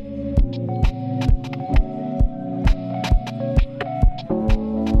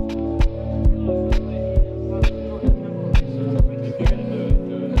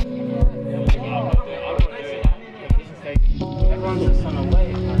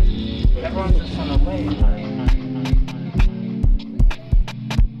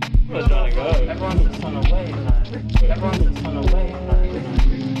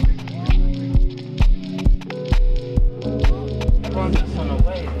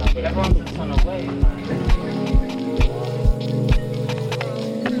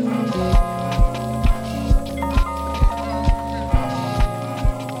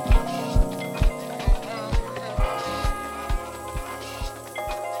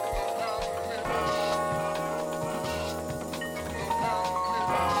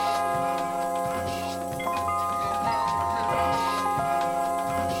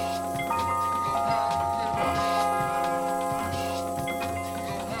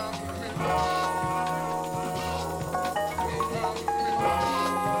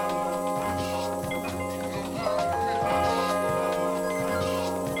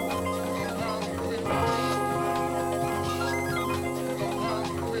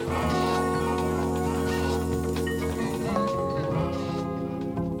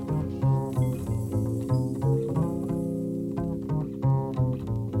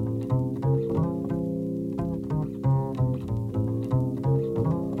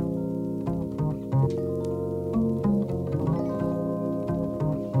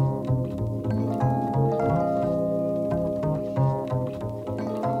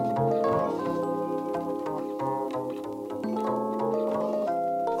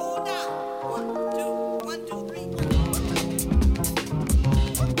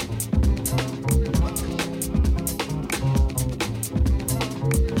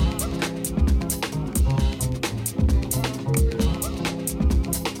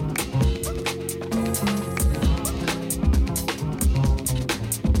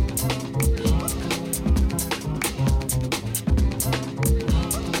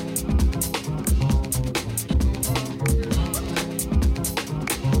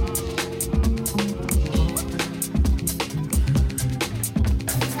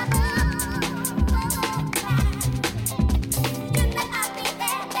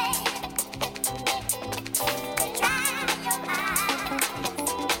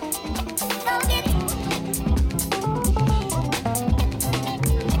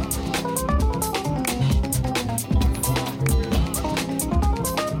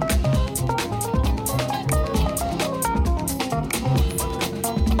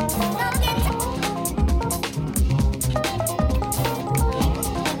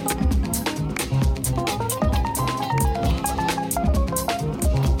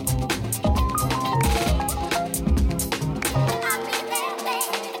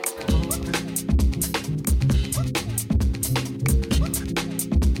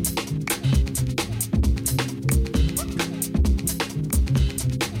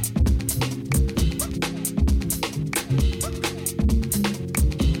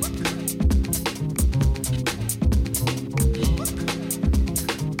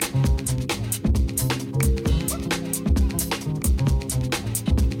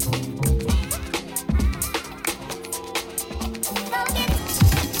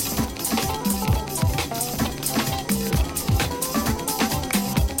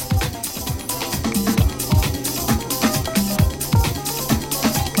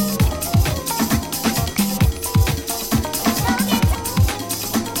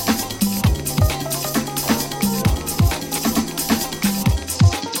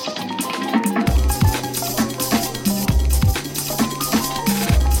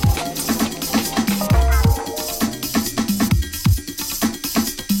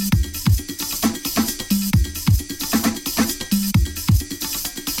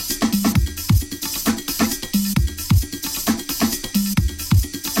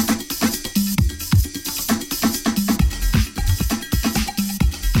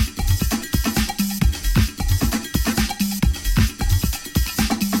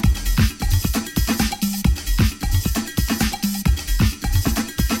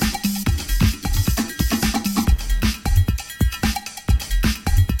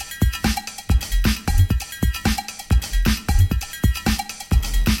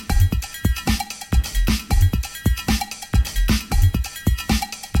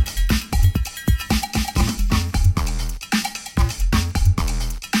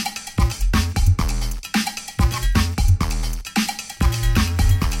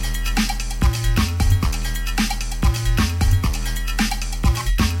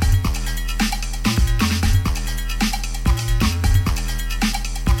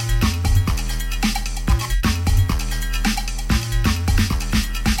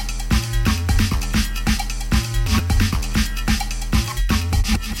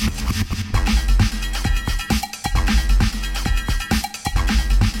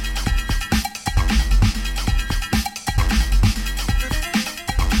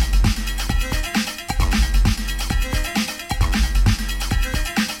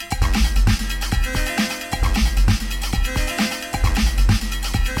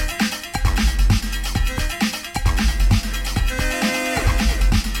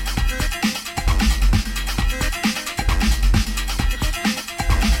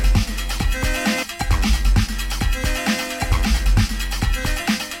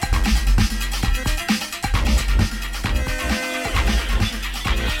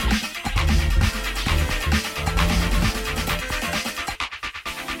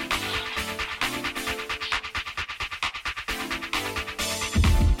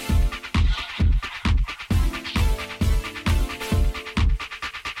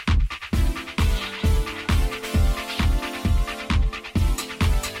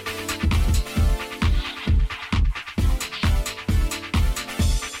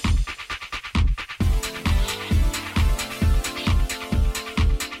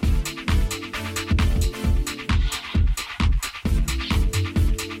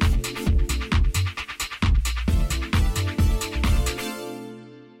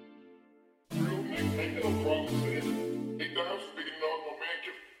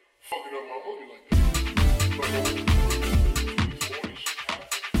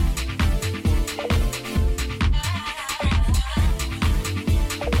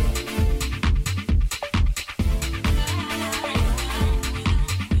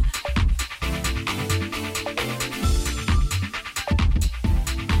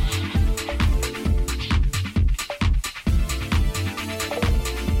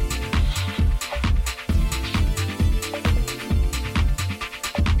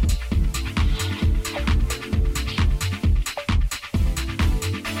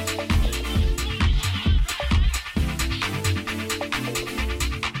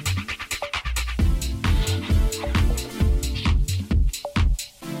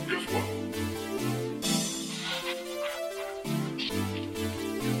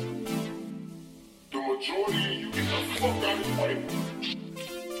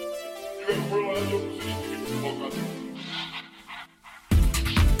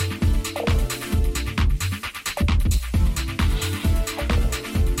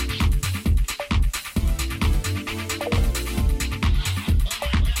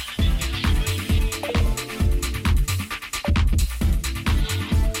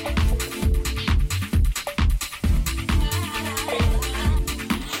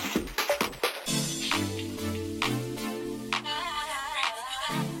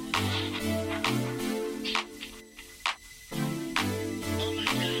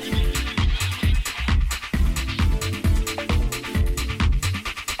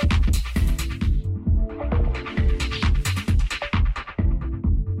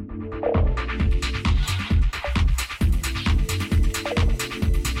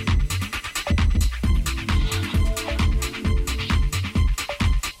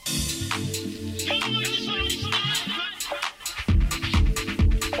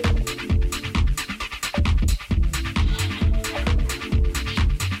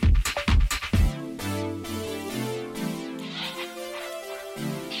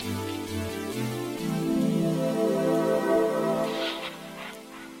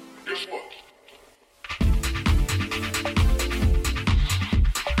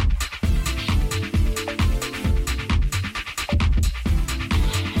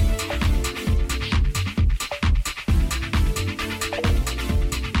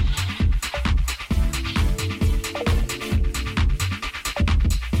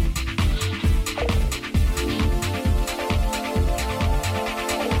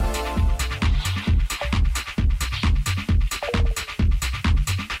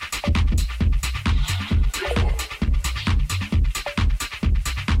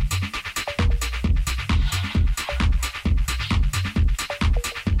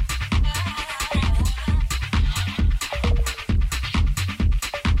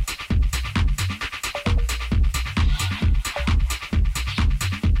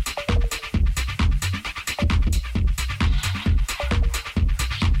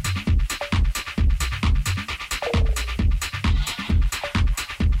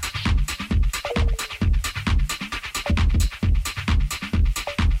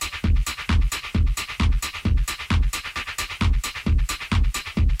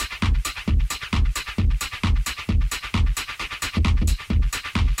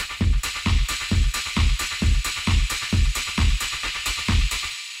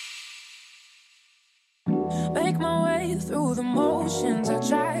 Make my way through the motions. I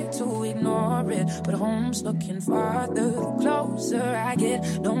try to ignore it, but home's looking farther the closer I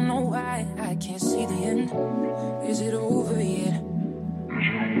get. Don't know why I can't see the end. Is it over yet?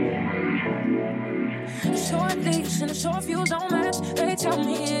 Short leash and a short fuse don't match. They tell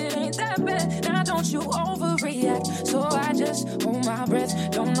me it ain't that bad. Now don't you overreact. So I just hold my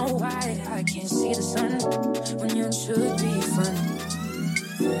breath. Don't know why I can't see the sun when you should be fun.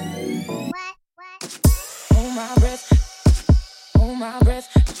 Hold my breath. Hold my breath.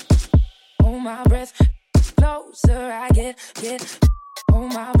 Hold my breath. Closer I get.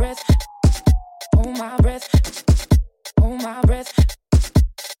 Hold my breath. Hold my breath. Hold my breath.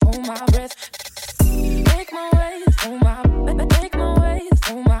 Hold my breath. Make my way through my, make my way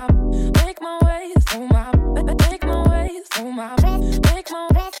through my, make my way through my, make my way through my, make my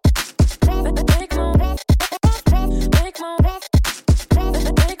breath, make my breath, make my breath,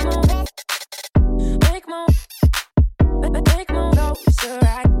 make my breath, make my, make my closer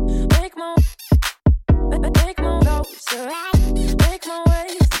I, make my closer I, make my way,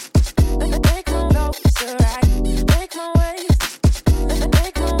 make my closer I, make my way,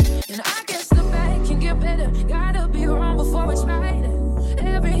 make my, and I guess the bad can get better. Gotta be wrong before it's right.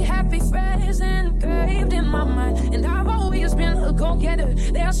 Every happy phrase engraved in my mind, and I've always been a go-getter.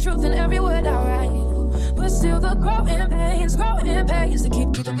 There's truth in every word I write, but still the growing pains to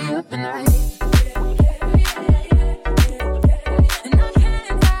keep keeping me up at night.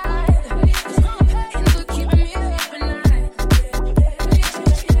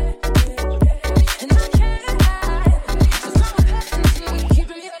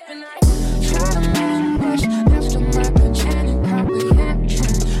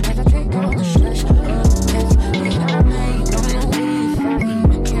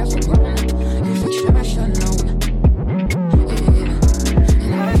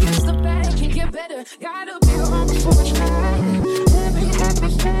 Get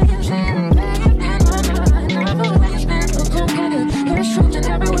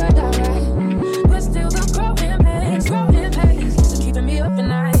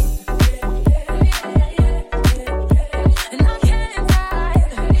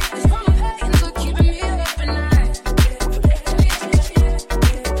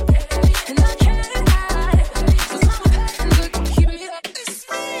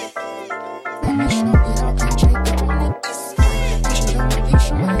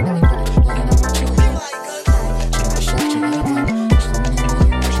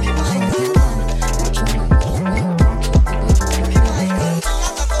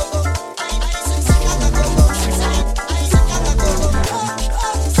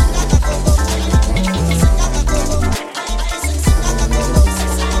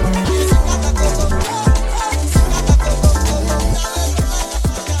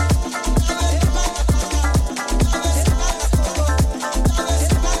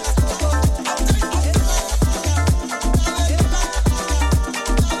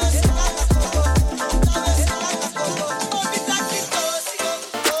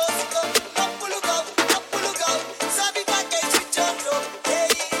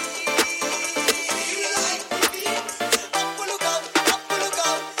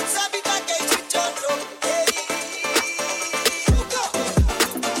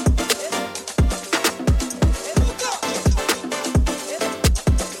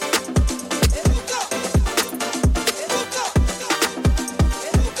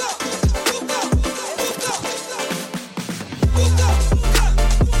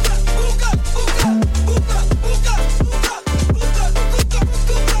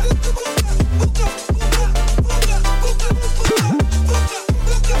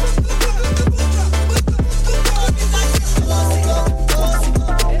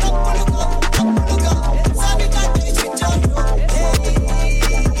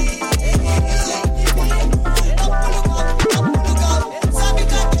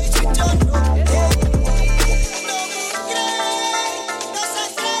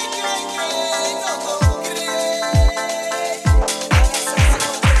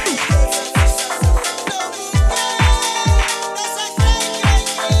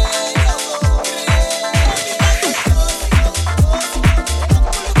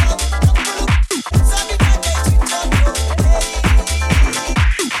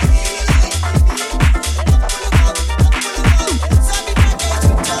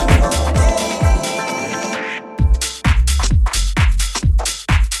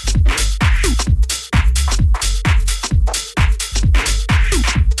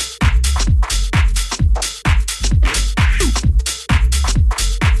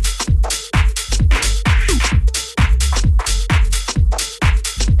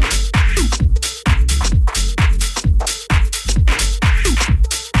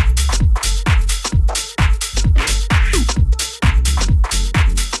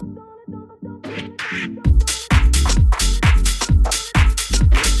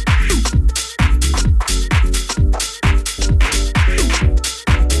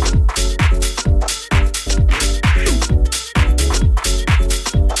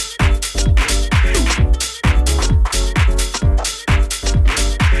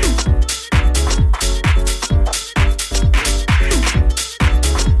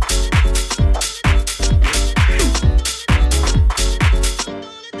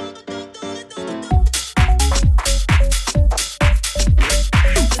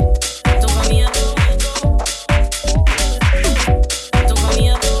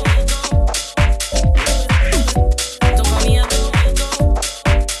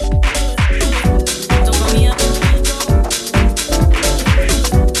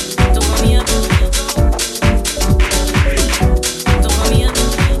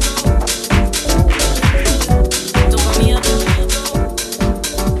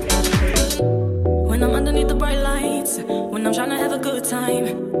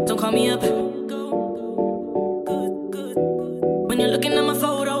me up. When you're looking at my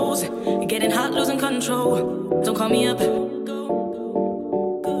photos, you're getting hot, losing control. Don't call me up. When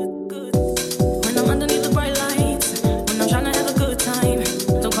I'm underneath the bright lights, when I'm trying to have a good time,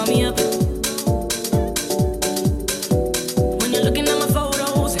 don't call me up. When you're looking at my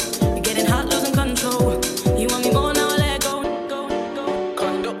photos, you're getting hot, losing control. You want me more now, I let go.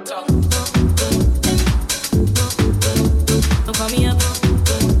 Conductor. Don't call me up.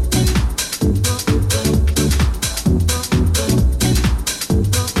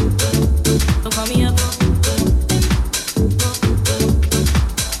 Don't call me up.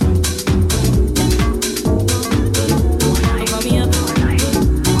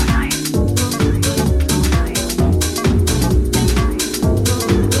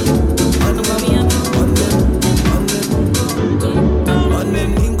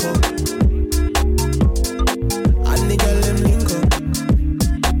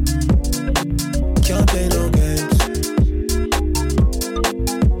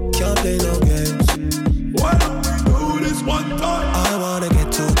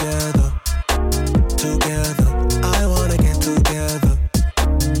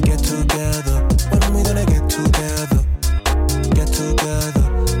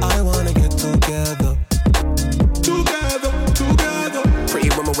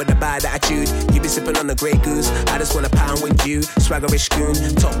 Swaggerish goon,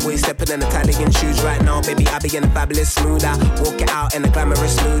 top boy stepping in Italian shoes. Right now, baby, I be in a fabulous mood. I walk it out in a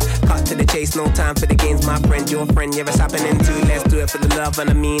glamorous mood. Cut to the chase, no time for the games. My friend, your friend, yeah, it's happening too. Let's do it for the love and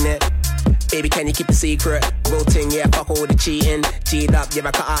I mean it. Baby, can you keep a secret? Real ting, yeah, fuck all the cheating. G'd up, yeah,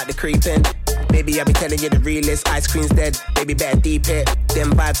 I cut out the creeping. Baby, I be telling you the realest. Ice cream's dead, baby, better deep it.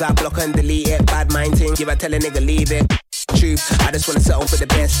 Them vibes I block and delete it. Bad mind ting, yeah, I tell a nigga leave it. Truth, I just wanna settle for the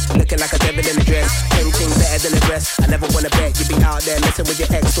best. Looking like a devil in a dress. Anything better than the rest. I never wanna bet you be out there messing with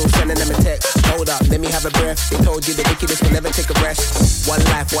your ex or sending them a text. Hold up, let me have a breath. They told you the wickedest will never take a rest. One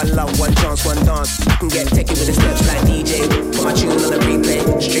life, one love, one chance, one dance. I can get techie with the steps like DJ. Put my tune on the replay.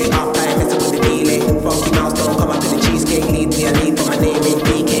 Straight up, I ain't messing with the delay. Funky mouse don't come up to the cheesecake. Lead me, I lead, but my name ain't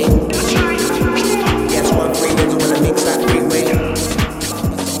DK. Yes, 1 3 niggas wanna mix like freeway.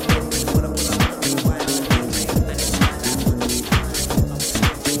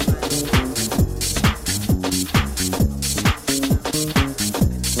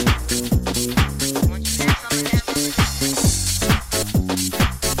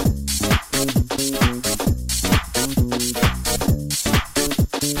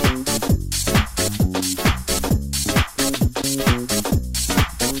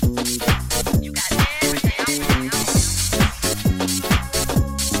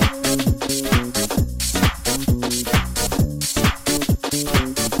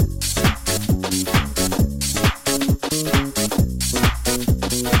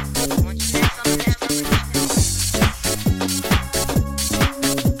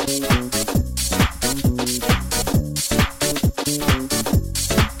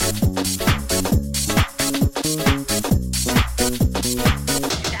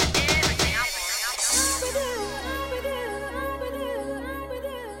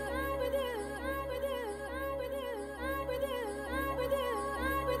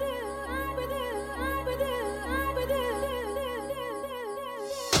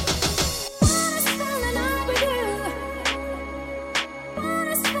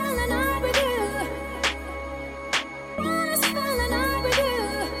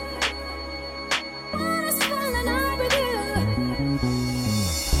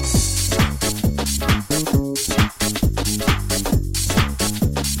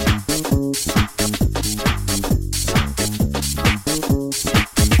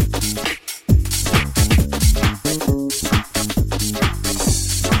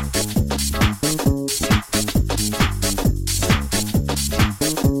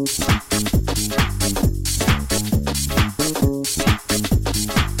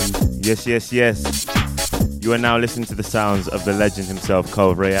 Yes. You are now listening to the sounds of the legend himself,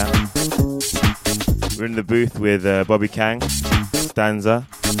 Cole Rea. We're in the booth with Bobby Kang, Stanza,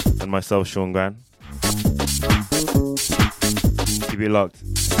 and myself, Sean Gran. Keep it locked.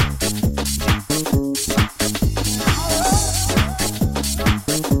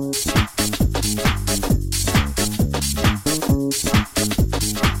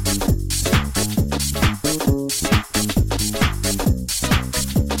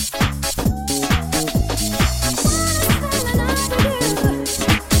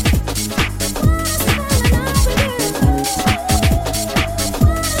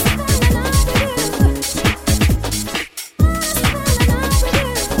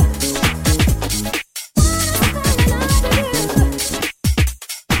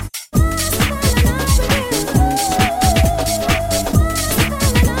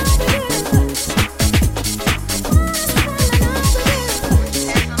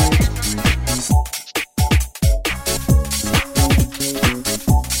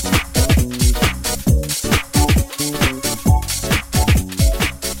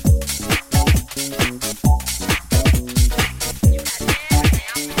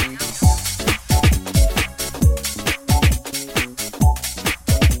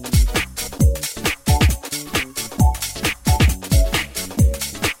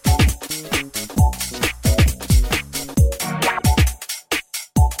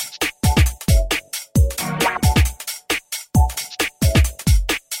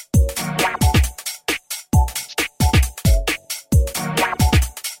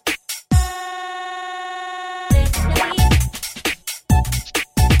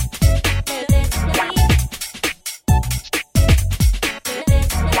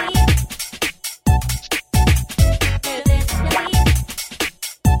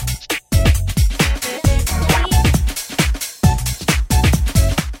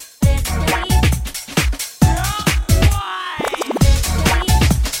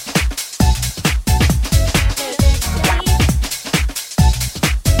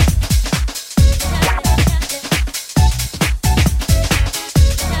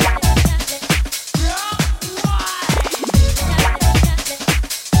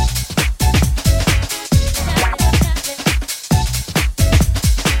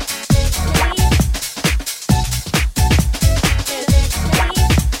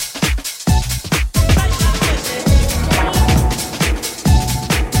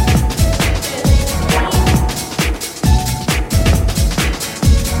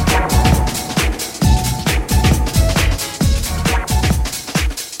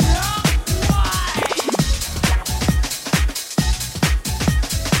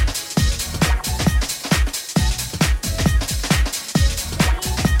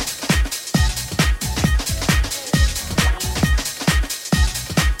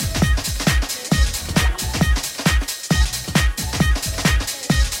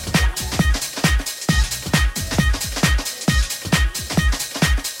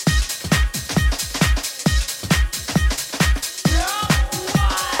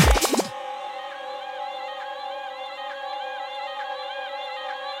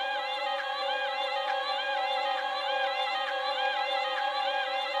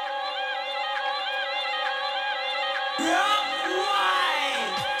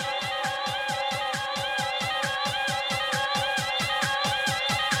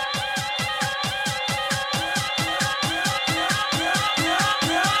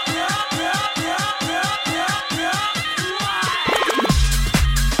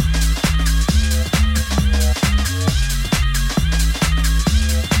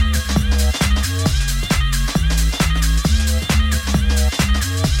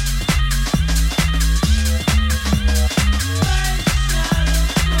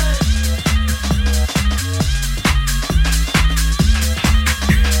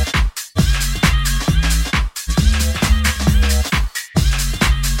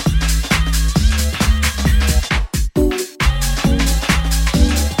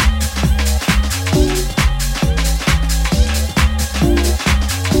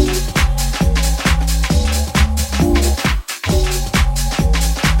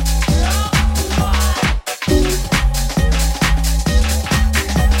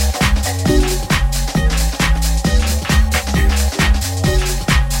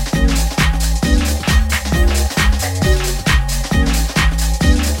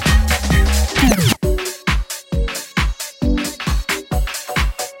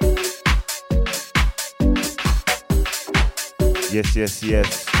 Yes, yes,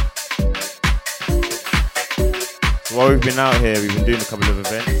 yes. So while we've been out here, we've been doing a couple of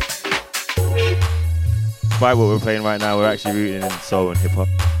events. Despite what we're playing right now, we're actually rooting in soul and hip hop.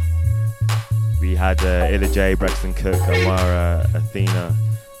 We had Illa J, Braxton Cook, Amara, Athena,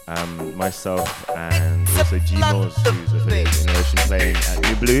 myself, and also G Moz, who's affiliated in Ocean, playing at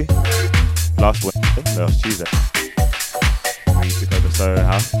New Blue last Tuesday. We took over Soho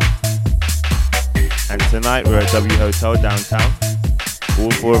House. And tonight we're at W Hotel downtown.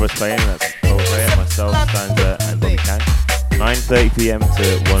 All four of us playing. That's Cole Ray, myself, Stanza, and Bobby Kang. 9:30 PM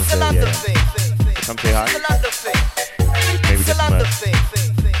to 1:30 AM. So come say hi. Maybe just merch. This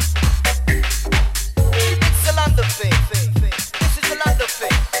is a London thing.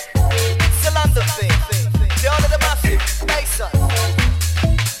 It's a London thing. The art of the massive bass.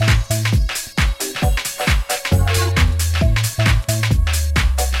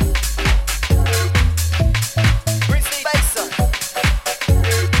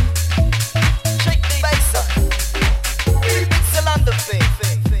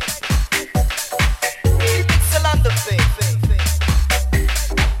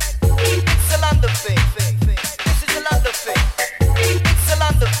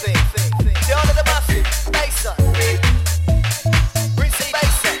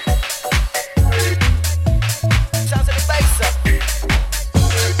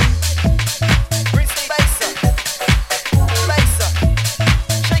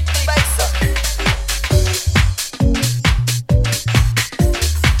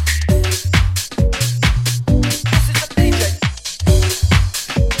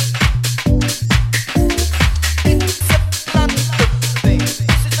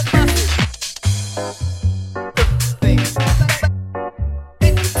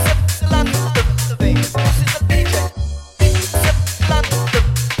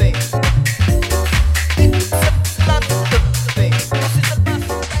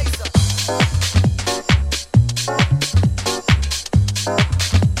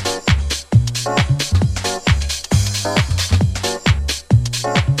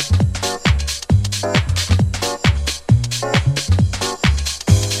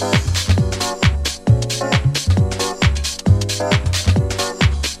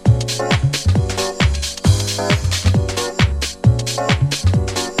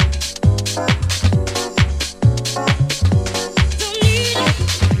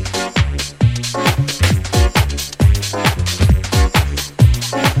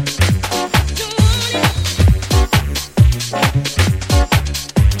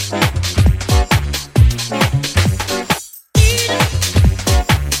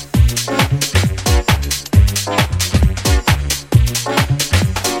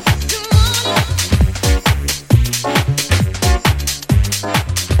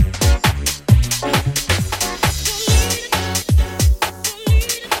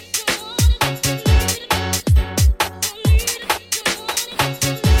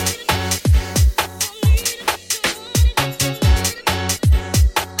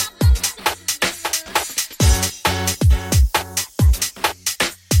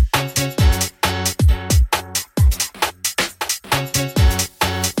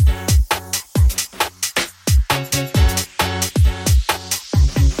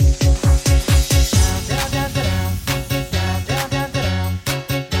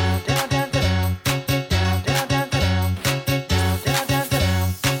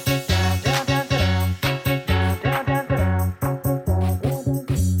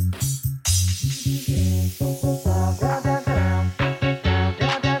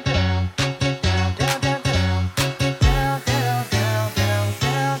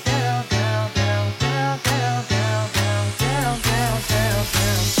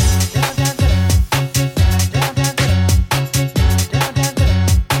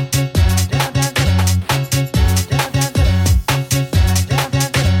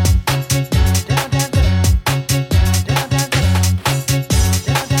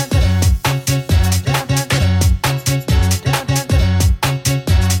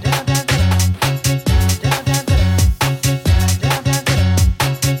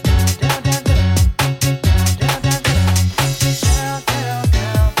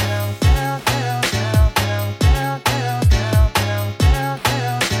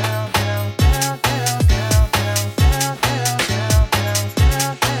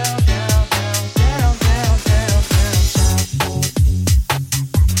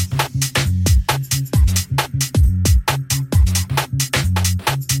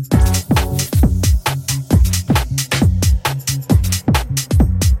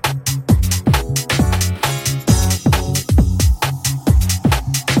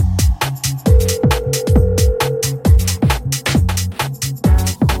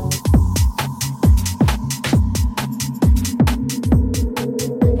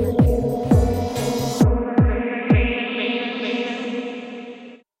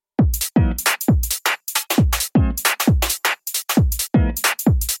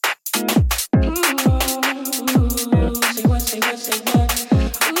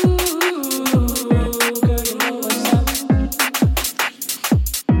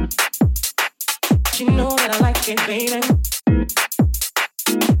 know that I like it, baby.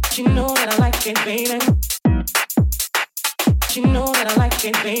 She know that I like it, baby. She know that I like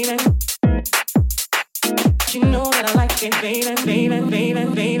it, baby. She know that I like it, baby, baby, baby,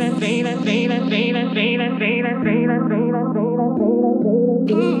 baby, baby, baby, baby, baby, baby, baby.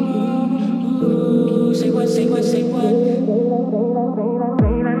 Ooh, say what, say what, say what.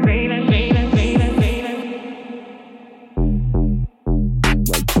 Baby, baby, baby, baby.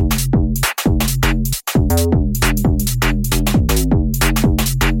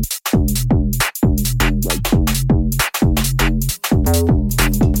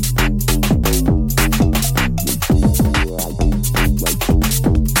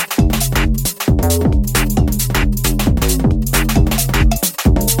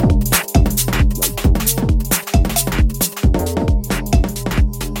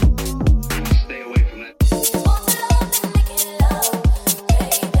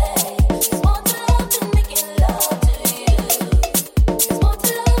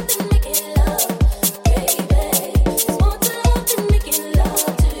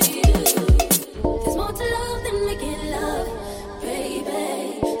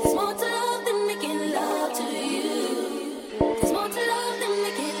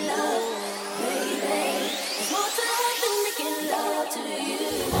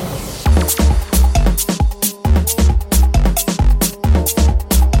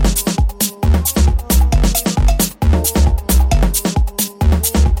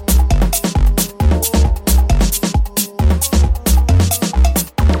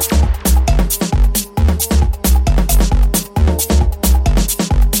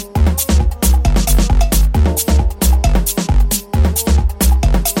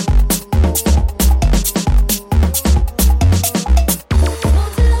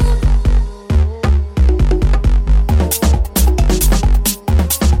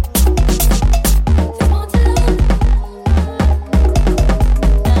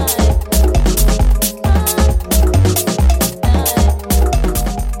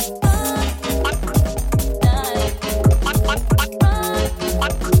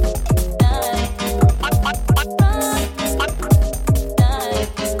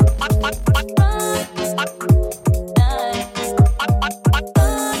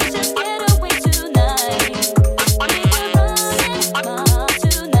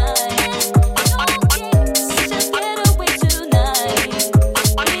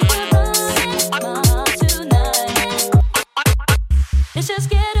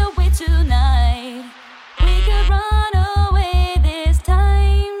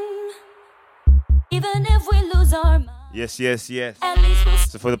 Yes.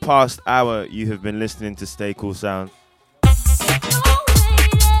 So for the past hour, you have been listening to Stay Cool Sound.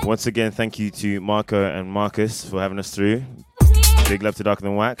 Once again, thank you to Marco and Marcus for having us through. Big love to Darker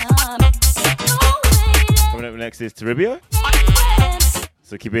Than Wax. Coming up next is Toribio.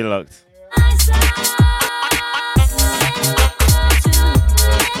 So keep it locked.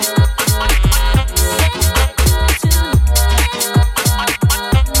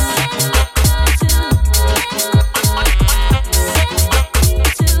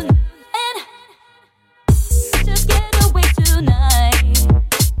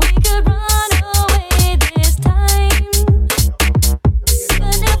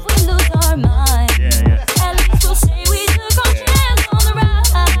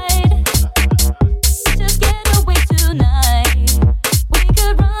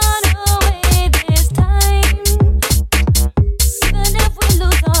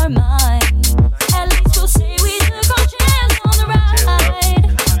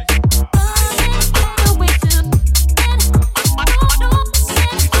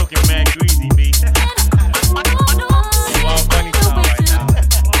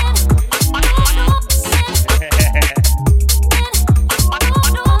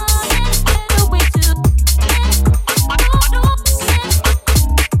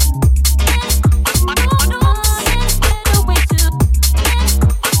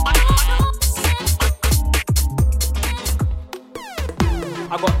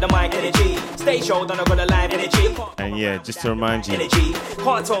 And yeah, just to remind you,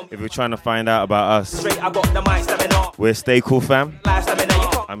 if you're trying to find out about us, we're Stay Cool Fam.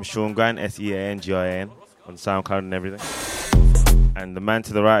 I'm Sean Grant, SEANGIN, on SoundCloud and everything. And the man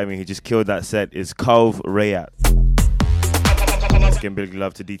to the right of me who just killed that set is Cove Rayat. Again, big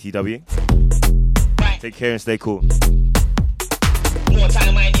love to DTW. Take care and stay cool. More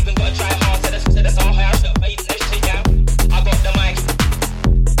time, I ain't even gotta try hard, so that's all how I should have next shit out. I got the mic.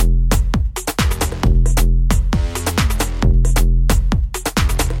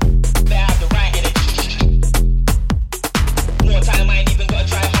 They have the right energy. More time, I ain't even gotta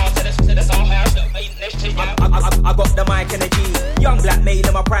try hard, so that's all how I should have next shit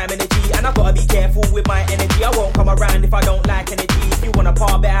prime energy, and I gotta be careful with my energy. I won't come around if I don't like energy. If you wanna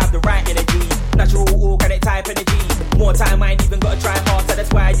part, better have the right energy. Natural, organic type energy. More time, I ain't even gotta try hard, so that's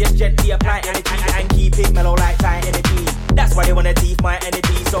why I just gently apply energy and keep it mellow like tight energy. That's why they wanna teeth my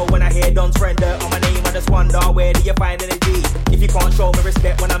energy. So when I hear Don surrender on my name, I just wonder where do you find energy? If you can't show me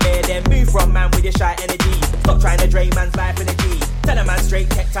respect when I'm here, then move from man with your shy energy. Stop trying to drain man's life energy. Tell a man straight,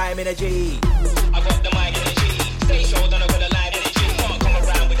 tech time energy. I got the mic energy. Stay sure, don't got the light energy. Can't come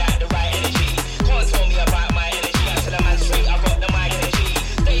around without the right energy. Can't tell me about my energy. I tell a man straight, I got the mic energy.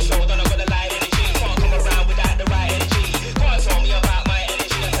 Stay sure, don't got the light energy. Can't come around without the right energy. Can't tell me about my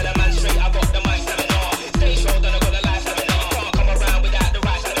energy. I tell a man straight, I got the mic seminar. Stay sure, don't got the light seminar. Can't come around without the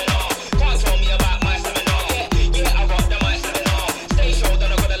right seminar. Can't tell me about my seminar. Yeah, I got the mic seminar. Stay sure,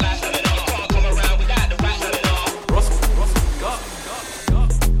 don't got the light seminar. Can't come around without the right seminar.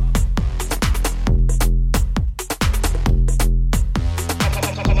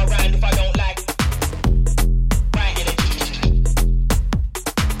 Come around if I don't like right energy.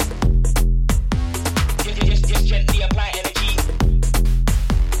 Just gently apply energy.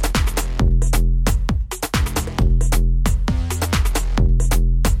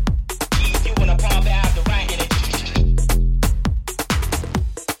 If you wanna pump it, have the right energy.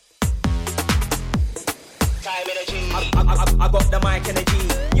 Time energy. I got the mic energy.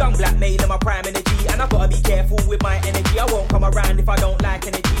 Young black male in my prime energy, and I gotta be careful with my energy. I won't come around if I don't like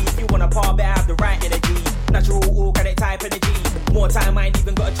energy. If you wanna part, better have the right energy. Natural, organic type energy. More time, I ain't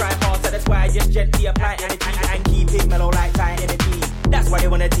even gotta try hard, so that's why I just gently apply energy and keep it mellow like tight energy. That's why they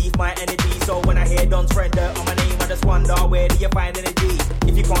wanna teeth my energy. So when I hear Don surrender on my name, I just wonder where do you find energy?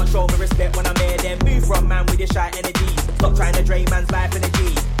 If you can't show me respect when I'm here, then move from man with your shy energy. Stop trying to drain man's life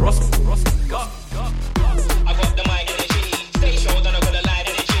energy. I got the mic